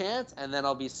that chance. And then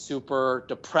I'll be super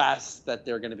depressed that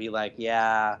they're going to be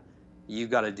yeah, you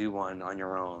got to do one on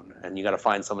your own, and you got to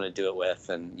find someone to do it with,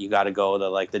 and you got to go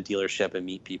to the dealership and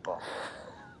meet people.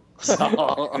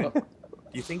 So, do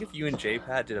you think if you and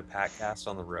JPAT did a podcast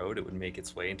on the road, it would make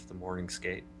its way into the morning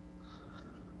skate?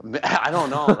 I don't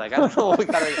know. I don't know. We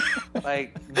gotta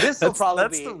this will probably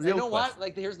be. You know what?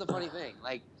 Here's the funny thing.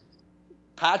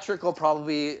 Patrick will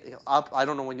probably be up. I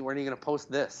don't know when are you gonna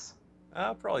post this?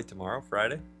 Probably tomorrow,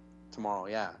 Friday. Tomorrow,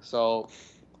 yeah. So.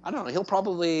 I don't know. He'll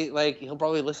probably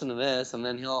listen to this, and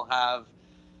then he'll have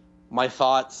my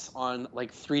thoughts on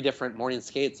 3 different morning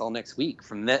skates all next week.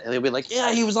 From that, he'll be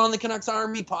yeah, he was on the Canucks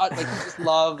Army pod. He just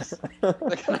loves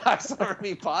the Canucks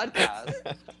Army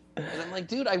podcast. And I'm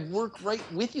dude, I work right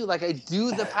with you. I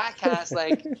do the podcast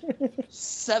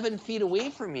 7 feet away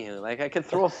from you. I could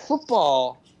throw a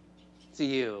football to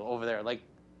you over there.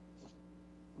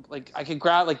 I could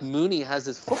grab Mooney has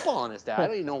his football on his dad. I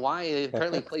don't even know why.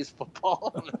 Apparently he plays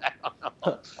football. I don't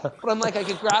know. But I'm I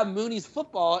could grab Mooney's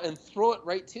football and throw it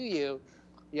right to you.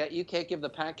 Yet you can't give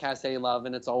the podcast any love,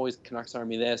 and it's always Canucks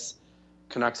Army this,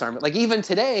 Canucks Army. Even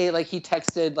today, he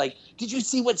texted did you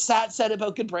see what Sat said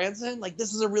about Goodbranson?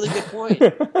 This is a really good point.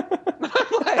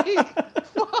 I'm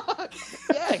fuck.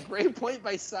 Yeah, great point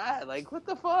by Sat. What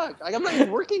the fuck? I'm not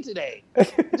even working today.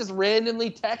 He just randomly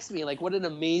text me what an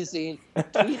amazing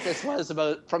tweet this was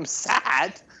from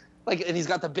Sat. And he's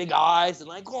got the big eyes and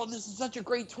oh, this is such a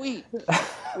great tweet.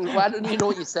 Why didn't you know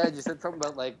what you said? You said something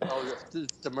about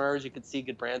Demers, you could see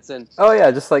Goodbranson. Oh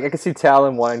yeah, just I could see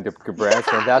Talon wanting to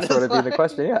Goodbranson. Yeah, that's what would be the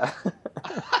question. Yeah.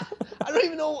 I don't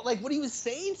even know what he was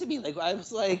saying to me. I was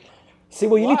see,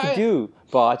 what you need to do,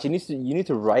 Botch, you need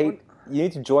to write. You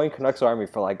need to join Canucks Army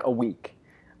for a week.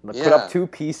 Put up 2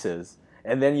 pieces,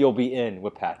 and then you'll be in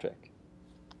with Patrick.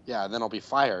 Yeah, then I'll be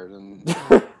fired. And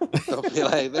They'll be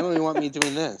like, they don't even want me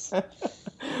doing this.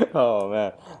 Oh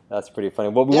man, that's pretty funny.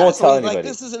 Well, we Yeah, won't so tell he's anybody. like,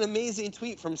 this is an amazing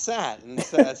tweet from Sat. And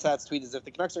Sat's tweet is, if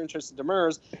the Canucks are interested in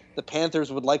Demers, the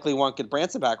Panthers would likely want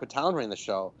Goodbranson back with Talon running the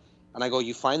show. And I go,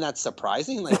 you find that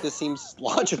surprising? Like, this seems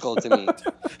logical to me.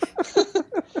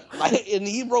 And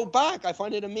he wrote back, I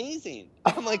find it amazing.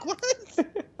 I'm like, what?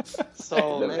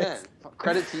 So, man,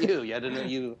 credit to you. You had to know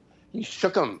you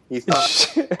shook him. You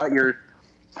thought your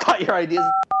ideas.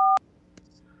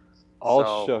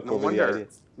 All shook over the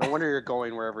ideas. No wonder you're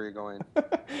going wherever you're going.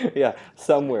 Yeah,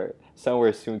 somewhere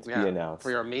soon to be announced.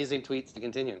 For your amazing tweets to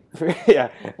continue. Yeah,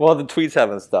 well, the tweets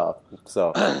haven't stopped,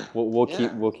 so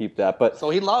we'll keep that. But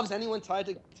so he loves anyone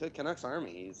tied to Canucks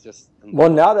Army. He's just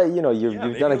now that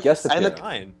you've done a guest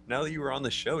appearance. Now that you were on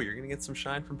the show, you're gonna get some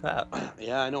shine from Pat.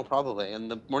 Yeah, I know, probably. And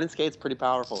the morning skate's pretty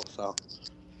powerful. So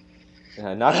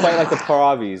not quite like the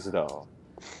Paravis though.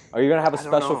 Are you gonna have a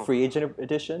special free agent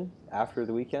edition after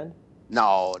the weekend?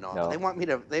 No. They want me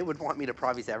to. They would want me to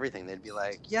Provis everything. They'd be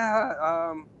like,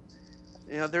 yeah,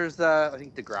 there's I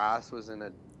think DeGrasse was in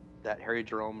that Harry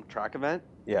Jerome track event.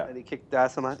 Yeah. And he kicked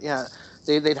ass on that. Yeah.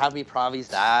 They'd have me Provis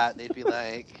that. They'd be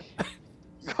like,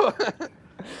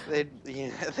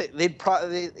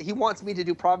 he wants me to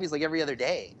do Provis like every other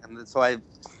day, and so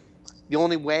the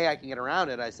only way I can get around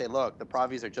it, I say, look, the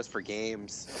Provis are just for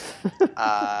games.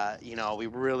 We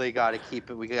really got to keep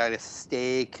it. We got to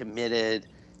stay committed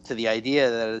to the idea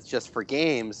that it's just for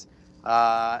games.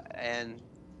 And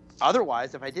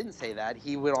otherwise, if I didn't say that,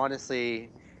 he'd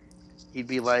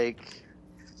be like,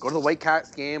 go to the Whitecaps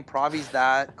game, Provis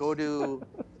that, go to,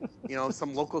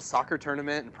 some local soccer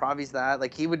tournament and Provis that.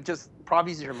 Like, he would just,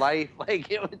 Provis your life.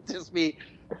 Like, it would just be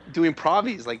doing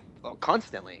Provis, like,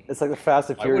 constantly. It's like the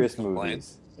Fast and Furious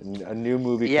movies. A new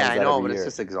movie comes out every year. Yeah, I know, but it's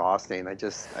just exhausting. I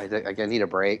need a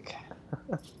break.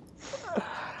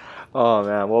 Oh,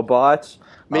 man. Well, Botch.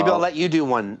 Maybe I'll let you do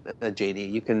one,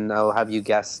 JD. I'll have you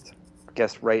guest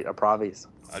rate a Provis.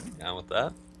 I'd be down with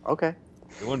that. Okay.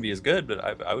 It wouldn't be as good, but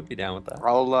I would be down with that.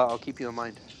 I'll keep you in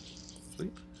mind.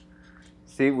 Sweet.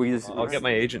 See, I'll get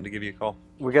my agent to give you a call.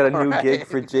 We got a new gig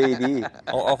for JD.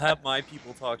 I'll have my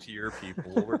people talk to your people.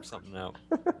 We'll work something out.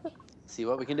 See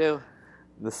what we can do.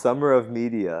 The summer of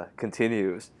media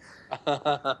continues.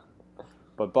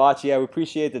 But Botch, we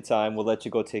appreciate the time. We'll let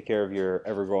you go take care of your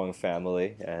ever-growing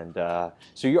family. And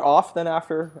so you're off then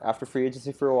after free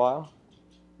agency for a while?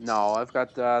 No, I've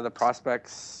got the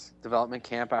prospects development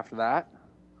camp after that.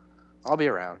 I'll be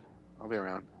around.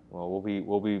 Well,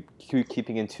 we'll be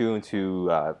keeping in tune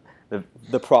to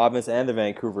the province and the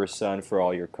Vancouver Sun for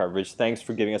all your coverage. Thanks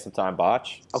for giving us some time,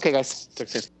 Botch. Okay, guys. Talk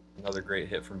soon. Another great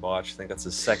hit from Botch. I think that's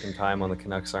his second time on the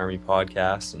Canucks Army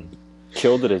podcast, and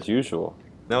killed it as usual.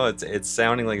 No, it's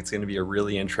sounding like it's going to be a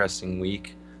really interesting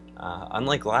week.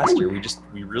 Unlike last year,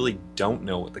 we really don't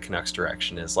know what the Canucks'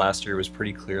 direction is. Last year it was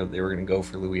pretty clear that they were going to go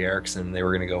for Louis Eriksson and they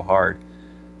were going to go hard.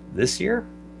 This year,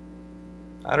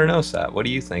 I don't know, Sat. What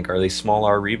do you think? Are they small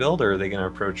R rebuild, or are they going to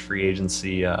approach free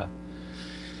agency,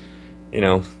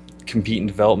 compete in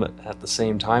development at the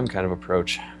same time kind of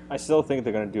approach? I still think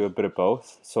they're going to do a bit of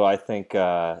both. So I think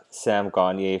Sam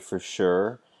Gagner for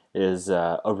sure is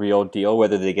a real deal.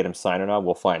 Whether they get him signed or not,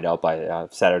 we'll find out by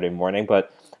Saturday morning.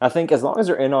 But I think as long as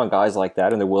they're in on guys like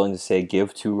that and they're willing to say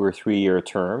give 2 or 3 year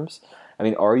terms, I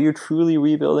mean, are you truly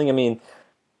rebuilding? I mean,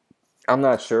 I'm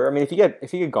not sure. I mean, if you get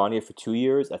Gagner for 2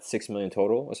 years at $6 million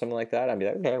total or something like that, I'd be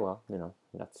like, okay, well,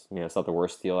 that's it's not the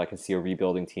worst deal. I can see a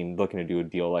rebuilding team looking to do a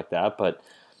deal like that, but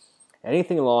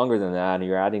anything longer than that, and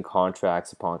you're adding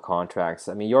contracts upon contracts.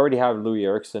 I mean, you already have Louis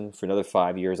Eriksson for another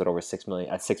 5 years at over $6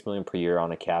 million per year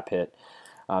on a cap hit.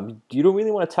 You don't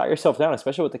really want to tie yourself down,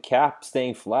 especially with the cap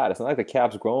staying flat. It's not like the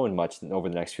cap's growing much over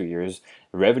the next few years.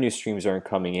 The revenue streams aren't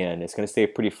coming in. It's going to stay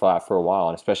pretty flat for a while,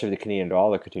 and especially if the Canadian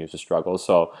dollar continues to struggle.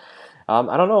 So,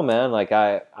 I don't know, man. Like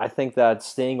I think that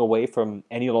staying away from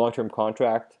any long-term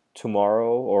contract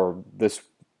tomorrow or this,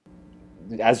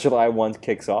 as July 1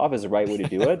 kicks off, is the right way to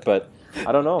do it. But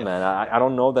I don't know, man. I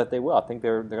don't know that they will. I think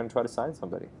they're going to try to sign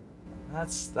somebody.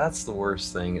 That's the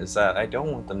worst thing, is that I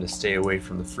don't want them to stay away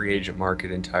from the free agent market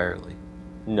entirely.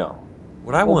 No.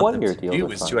 What I want them to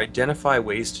do is to identify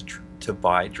ways to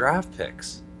buy draft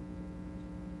picks.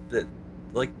 That,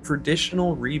 like,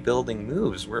 traditional rebuilding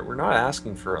moves. We're not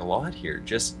asking for a lot here.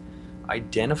 Just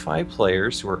identify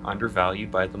players who are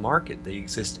undervalued by the market. They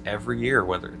exist every year,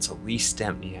 whether it's a Lee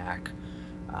Stempniak,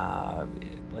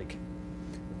 like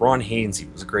Ron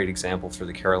Hainsey was a great example for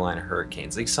the Carolina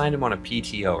Hurricanes. They signed him on a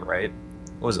PTO, right?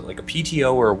 What was it, like a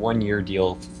PTO or a 1-year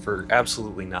deal for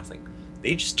absolutely nothing?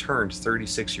 They just turned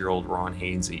 36-year-old Ron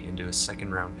Hainsey into a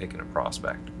second-round pick and a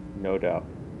prospect. No doubt.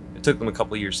 It took them a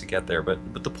couple years to get there, but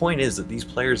the point is that these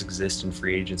players exist in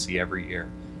free agency every year,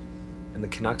 and the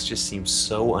Canucks just seem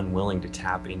so unwilling to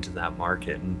tap into that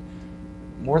market. And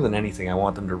more than anything, I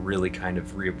want them to really kind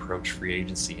of reapproach free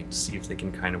agency and see if they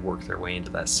can kind of work their way into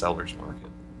that seller's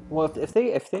market. Well, if they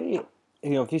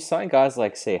if you sign guys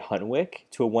like, say, Hunwick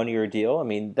to a 1-year deal, I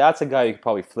mean, that's a guy you could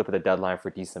probably flip at the deadline for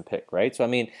a decent pick, right? So, I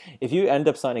mean, if you end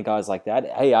up signing guys like that,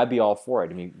 hey, I'd be all for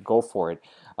it. I mean, go for it.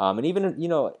 And even,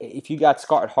 if you got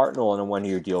Scott Hartnell on a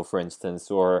 1-year deal, for instance,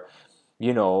 or,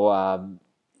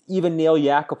 even Nail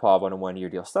Yakupov on a 1-year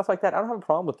deal, stuff like that, I don't have a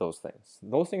problem with those things.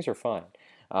 Those things are fine.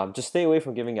 Just stay away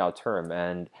from giving out term.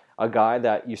 And a guy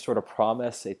that you sort of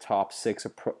promise a top 6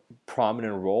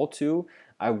 prominent role to,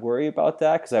 I worry about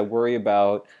that, because I worry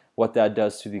about what that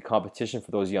does to the competition for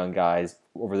those young guys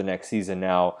over the next season.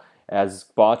 Now, as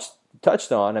Botch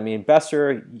touched on, I mean,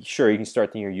 Besser, sure, you can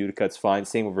start the year Utica, it's fine.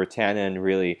 Same with Virtanen,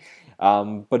 really.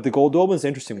 But the Goldobin is an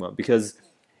interesting one, because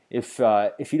if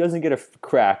he doesn't get a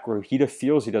crack, or he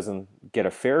feels he doesn't get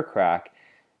a fair crack,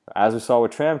 as we saw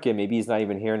with Tramkin, maybe he's not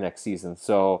even here next season.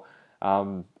 So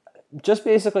just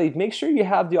basically make sure you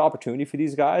have the opportunity for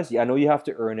these guys. Yeah, I know you have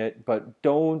to earn it, but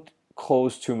don't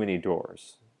close too many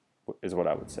doors, is what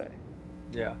I would say.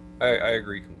 Yeah, I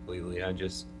agree completely.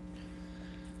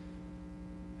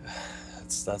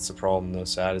 That's the problem though,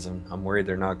 Sad, is I'm worried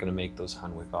they're not going to make those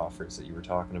Hunwick offers that you were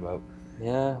talking about.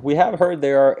 Yeah, we have heard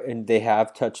they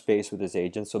have touched base with his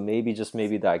agent, so maybe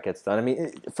that gets done. I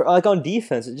mean, on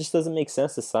defense, it just doesn't make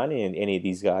sense to sign any of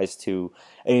these guys to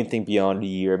anything beyond a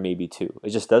year, maybe 2. It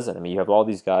just doesn't. I mean, you have all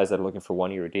these guys that are looking for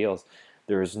 1-year deals.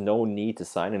 There is no need to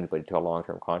sign anybody to a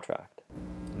long-term contract.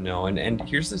 No, and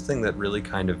here's the thing that really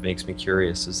kind of makes me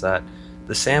curious is that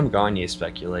the Sam Gagner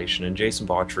speculation, and Jason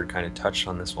Botchford kind of touched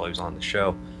on this while he was on the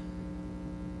show.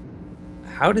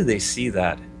 How do they see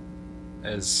that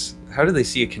how do they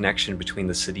see a connection between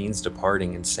the Sedins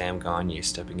departing and Sam Gagner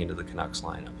stepping into the Canucks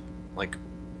lineup? Like,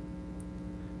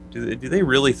 do they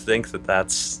really think that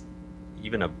that's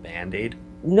even a Band-Aid?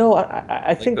 No,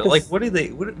 I think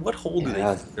what hole do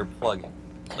they think they're plugging?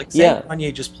 Like, Sam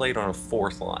Gagner just played on a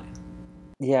 4th line.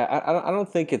 Yeah, I don't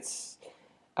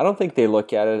think they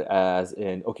look at it as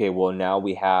in, okay, well, now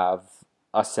we have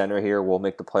a center here, we'll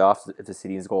make the playoffs if the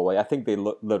Sedins go away. I think they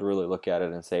literally look at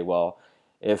it and say, well,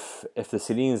 if the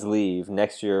Sedins leave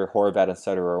next year, Horvat and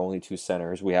Sutter are only 2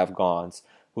 centers. We have Gons.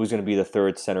 Who's going to be the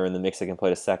 3rd center in the mix that can play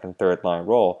the 2nd, 3rd line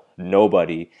role?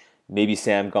 Nobody. Maybe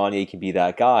Sam Gagner can be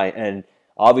that guy. And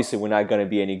obviously, we're not going to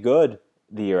be any good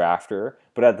the year after,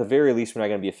 but at the very least, we're not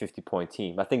going to be a 50-point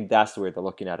team. I think that's the way they're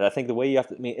looking at it. I think the way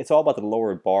it's all about the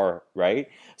lower bar, right?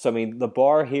 So, I mean, the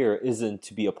bar here isn't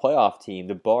to be a playoff team.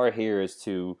 The bar here is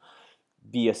to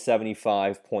be a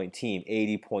 75-point team,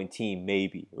 80-point team,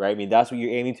 maybe, right? I mean, that's what you're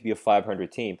aiming to be, a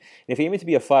 500 team. And if you're aiming to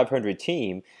be a 500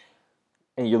 team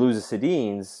and you lose the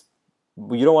Sedins,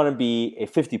 you don't want to be a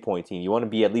 50-point team. You want to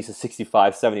be at least a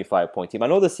 65, 75-point team. I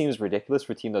know this seems ridiculous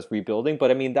for a team that's rebuilding, but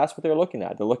I mean, that's what they're looking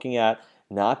at. They're looking at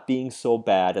not being so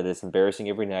bad that it's embarrassing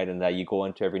every night and that you go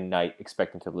into every night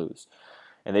expecting to lose.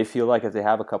 And they feel like if they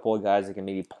have a couple of guys that can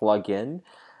maybe plug in,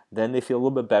 then they feel a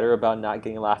little bit better about not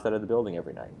getting laughed out of the building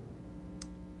every night.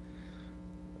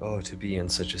 Oh, to be in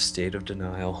such a state of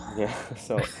denial. Yeah,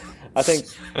 so I think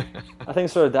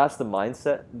sort of that's the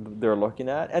mindset they're looking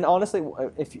at. And honestly,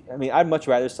 I'd much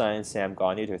rather sign Sam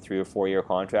Gagner to a 3 or 4 year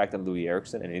contract than Louis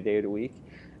Eriksson any day of the week.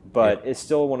 But it's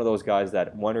still one of those guys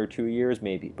that 1 or 2 years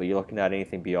maybe, but you're looking at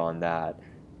anything beyond that.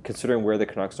 Considering where the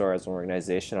Canucks are as an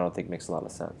organization, I don't think it makes a lot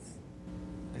of sense.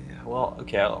 Yeah, well,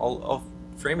 okay, I'll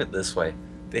frame it this way.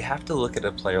 They have to look at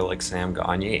a player like Sam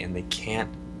Gagner, and they can't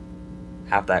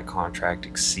have that contract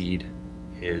exceed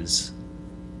his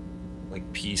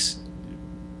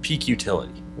peak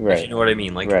utility. Right. If you know what I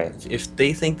mean. Like, right. If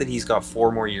they think that he's got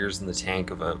 4 more years in the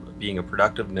tank of being a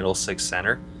productive middle 6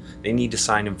 center, they need to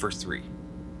sign him for 3.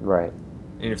 Right.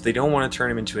 And if they don't want to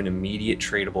turn him into an immediate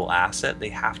tradable asset, they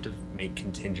have to make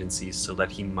contingencies so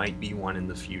that he might be one in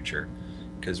the future.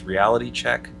 Because reality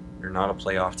check, they're not a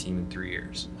playoff team in 3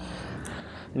 years.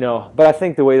 No, but I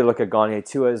think the way to look at Gagner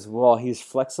too is, well, he's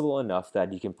flexible enough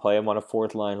that you can play him on a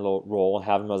 4th line role,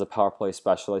 have him as a power play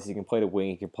specialist. He can play the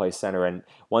wing, he can play center. And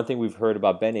one thing we've heard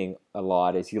about Benning a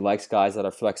lot is he likes guys that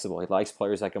are flexible. He likes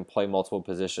players that can play multiple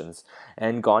positions.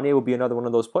 And Gagner will be another one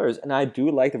of those players. And I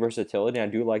do like the versatility. I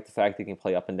do like the fact that he can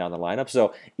play up and down the lineup.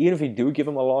 So even if we do give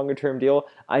him a longer term deal,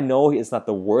 I know it's not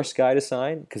the worst guy to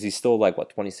sign because he's still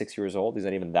 26 years old. He's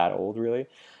not even that old really,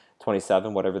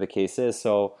 27, whatever the case is.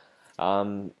 So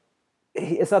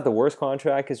it's not the worst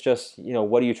contract. It's just,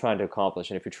 what are you trying to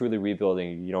accomplish? And if you're truly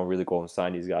rebuilding, you don't really go and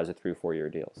sign these guys at 3 or 4 year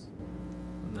deals.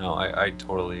 No, I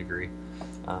totally agree.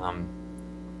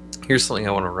 Here's something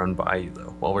I want to run by you,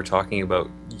 though, while we're talking about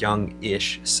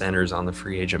young-ish centers on the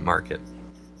free agent market.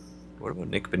 What about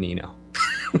Nick Bonino?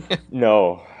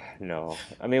 No.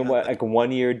 I mean, what, like a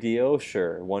 1-year deal?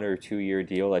 Sure. 1 or 2 year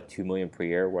deal, like $2 million per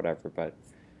year, whatever. But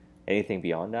anything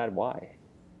beyond that, why?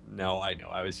 No, I know.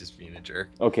 I was just being a jerk.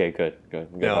 Okay, good.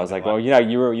 No, I was like, no, well, yeah,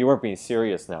 you weren't being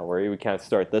serious now, were you? We can't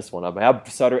start this one up. Have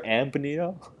Sutter and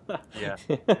Bonino? Yeah.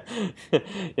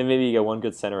 And maybe you get one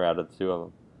good center out of the two of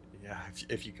them. Yeah,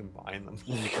 if you combine them.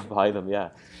 You combine them, yeah.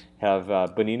 Have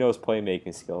Bonino's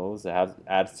playmaking skills,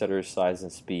 add Sutter's size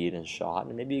and speed and shot,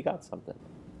 and maybe you got something.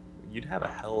 You'd have a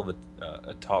hell of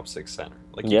a top 6 center.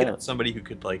 Like, you Yeah. could have somebody who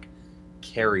could, like,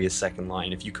 carry a second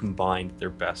line if you combined their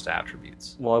best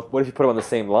attributes. Well, what if you put them on the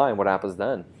same line? What happens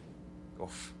then?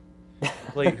 Oof.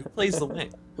 Who plays the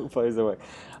wing? Who plays the wing?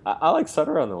 I like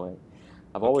Sutter on the wing.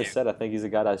 I've always Okay. said I think he's a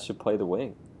guy that should play the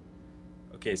wing.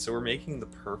 Okay, so we're making the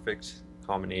perfect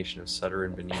combination of Sutter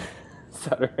and Bonino.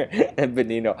 Sutter and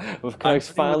Bonino. The Canucks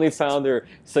finally found their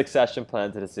succession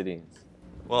plan to the Sedins.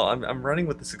 Well, I'm running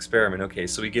with this experiment. Okay,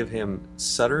 so we give him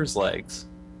Sutter's legs.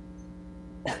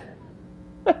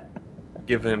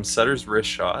 Give him Sutter's wrist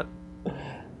shot.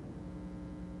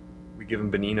 We give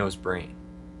him Bonino's brain.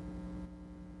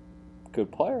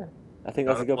 Good player. I think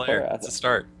that's a good player. That's a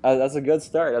start. That's a good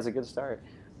start.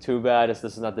 Too bad this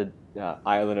is not the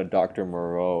island of Dr.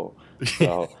 Moreau.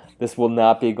 So this will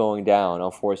not be going down,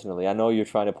 unfortunately. I know you're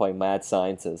trying to play mad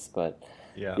scientist, but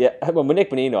Yeah. But Nick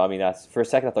Bonino, I mean, that's for a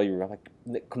second I thought you were like,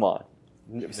 Nick, come on.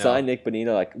 Sign Nick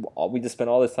Bonino. Like, we just spent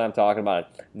all this time talking about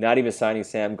it. Not even signing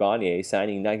Sam Gagner,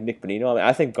 signing Nick Bonino. I mean,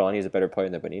 I think Gagner is a better player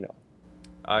than Bonino.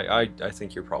 I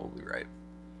think you're probably right.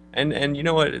 And you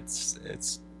know what?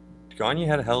 It's Gagner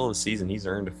had a hell of a season. He's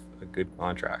earned a good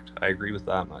contract. I agree with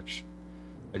that much.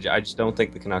 I just don't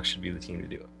think the Canucks should be the team to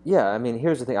do it. Yeah, I mean,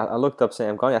 here's the thing. I looked up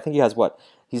Sam Gagner. I think he has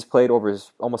He's played over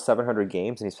almost 700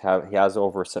 games, and he has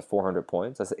over 400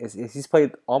 points. He's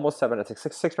played almost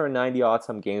 690 odd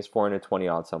some games, 420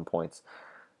 odd some points.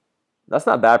 That's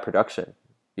not bad production,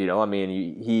 you know. I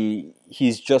mean,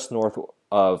 he's just north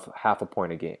of half a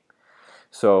point a game.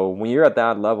 So when you're at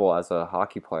that level as a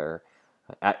hockey player,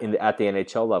 at the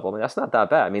NHL level, I mean, that's not that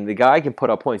bad. I mean, the guy can put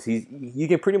up points. You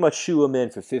can pretty much shoe him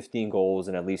in for 15 goals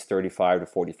and at least 35 to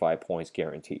 45 points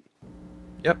guaranteed.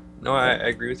 Yep. No, I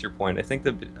agree with your point. I think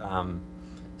that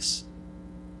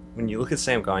when you look at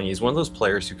Sam Gagner, he's one of those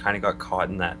players who kind of got caught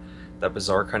in that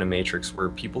bizarre kind of matrix where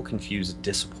people confuse a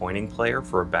disappointing player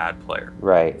for a bad player.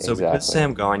 Right, So exactly. because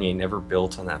Sam Gagner never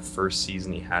built on that first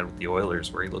season he had with the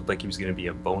Oilers where he looked like he was going to be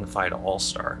a bona fide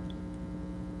all-star,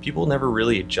 people never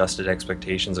really adjusted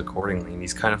expectations accordingly, and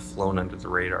he's kind of flown under the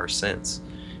radar since.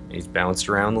 And he's bounced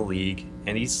around the league,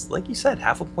 and he's, like you said,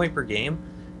 half a point per game.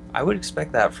 I would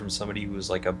expect that from somebody who was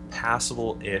like a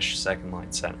passable-ish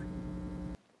second-line center.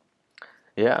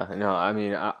 Yeah, no, I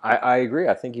mean, I agree.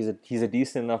 I think he's a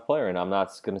decent enough player, and I'm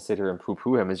not going to sit here and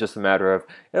poo-poo him. It's just a matter of,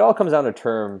 it all comes down to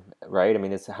term, right? I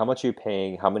mean, it's how much you're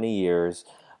paying, how many years,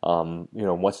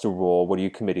 what's the role, what are you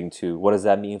committing to, what does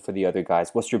that mean for the other guys,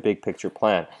 what's your big picture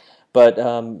plan? But,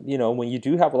 when you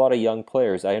do have a lot of young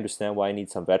players, I understand why I need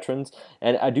some veterans,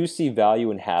 and I do see value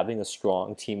in having a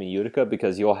strong team in Utica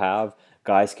because you'll have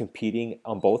guys competing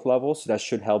on both levels, so that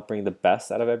should help bring the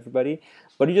best out of everybody.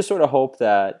 But you just sort of hope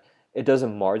that it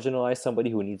doesn't marginalize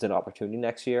somebody who needs an opportunity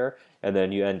next year, and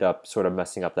then you end up sort of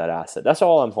messing up that asset. That's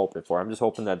all I'm hoping for. I'm just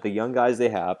hoping that the young guys they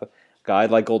have, guys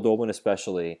like Goldobin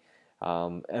especially,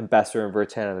 and Besser and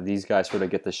Virtanen, these guys sort of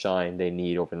get the shine they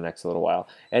need over the next little while.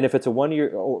 And if it's a 1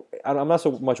 year, I'm not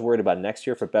so much worried about next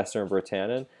year for Besser and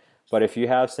Virtanen, but if you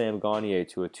have Sam Gagner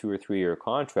to a 2 or 3 year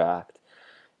contract,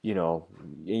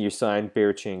 you sign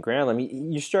Berchi and Granlund, I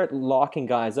mean, you start locking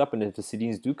guys up, and if the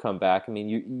Sedins do come back, I mean,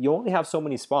 you only have so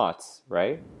many spots,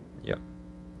 right? Yep.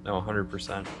 No,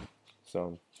 100%.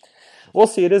 So we'll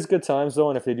see. It is good times,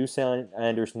 though, and if they do sign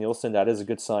Anders Nielsen, that is a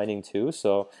good signing, too.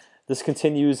 So this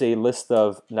continues a list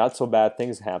of not-so-bad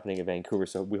things happening in Vancouver,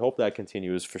 so we hope that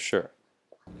continues for sure.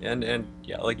 And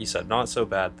yeah, like you said, not so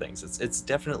bad things. It's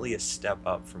definitely a step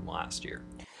up from last year.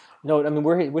 No, I mean,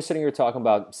 we're sitting here talking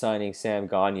about signing Sam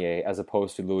Gagner as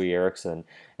opposed to Louis Eriksson,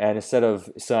 and instead of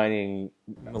signing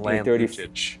Milan 30,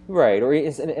 Lucic. right, or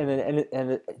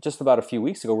and just about a few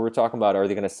weeks ago we were talking about, are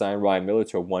they going to sign Ryan Miller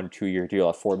to a 1-2 year deal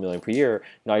at $4 million per year?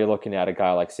 Now you're looking at a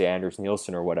guy like, say, Anders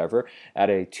Nielsen or whatever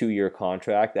at a 2-year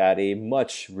contract at a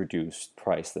much reduced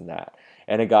price than that,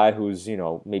 and a guy who's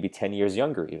maybe 10 years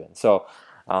younger even. So.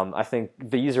 I think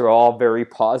these are all very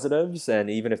positives, and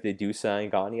even if they do sign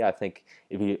Gagner, I think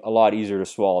it'd be a lot easier to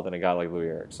swallow than a guy like Louis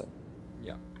Eriksson.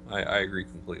 Yeah, I agree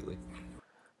completely.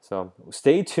 So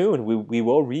stay tuned. We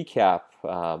will recap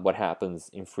what happens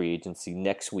in free agency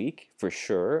next week for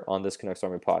sure on this Canucks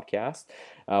Army podcast.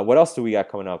 What else do we got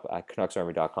coming up at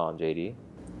CanucksArmy.com, JD?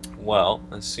 Well,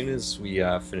 as soon as we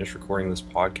finish recording this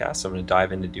podcast, I'm going to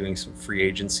dive into doing some free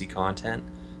agency content.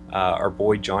 Our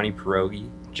boy Johnny Pierogi,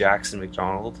 Jackson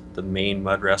McDonald, the main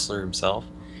mud wrestler himself,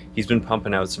 he's been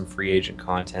pumping out some free agent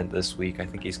content this week. I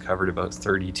think he's covered about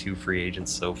 32 free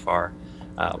agents so far.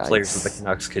 Nice. Players that the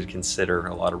Canucks could consider,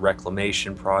 a lot of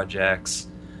reclamation projects,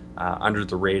 under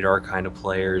the radar kind of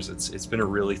players. It's been a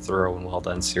really thorough and well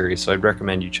done series, so I'd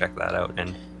recommend you check that out.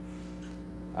 And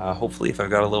hopefully, if I've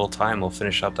got a little time, we'll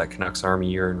finish up that Canucks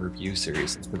Army Year in Review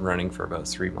series. It's been running for about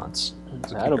 3 months.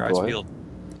 So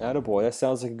Attaboy, that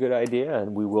sounds like a good idea,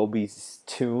 and we will be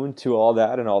tuned to all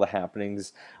that and all the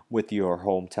happenings with your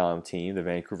hometown team, the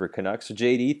Vancouver Canucks. So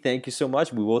JD, thank you so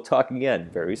much. We will talk again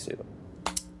very soon.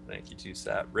 Thank you too,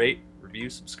 Sat. Rate, review,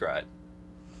 subscribe.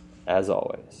 As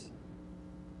always.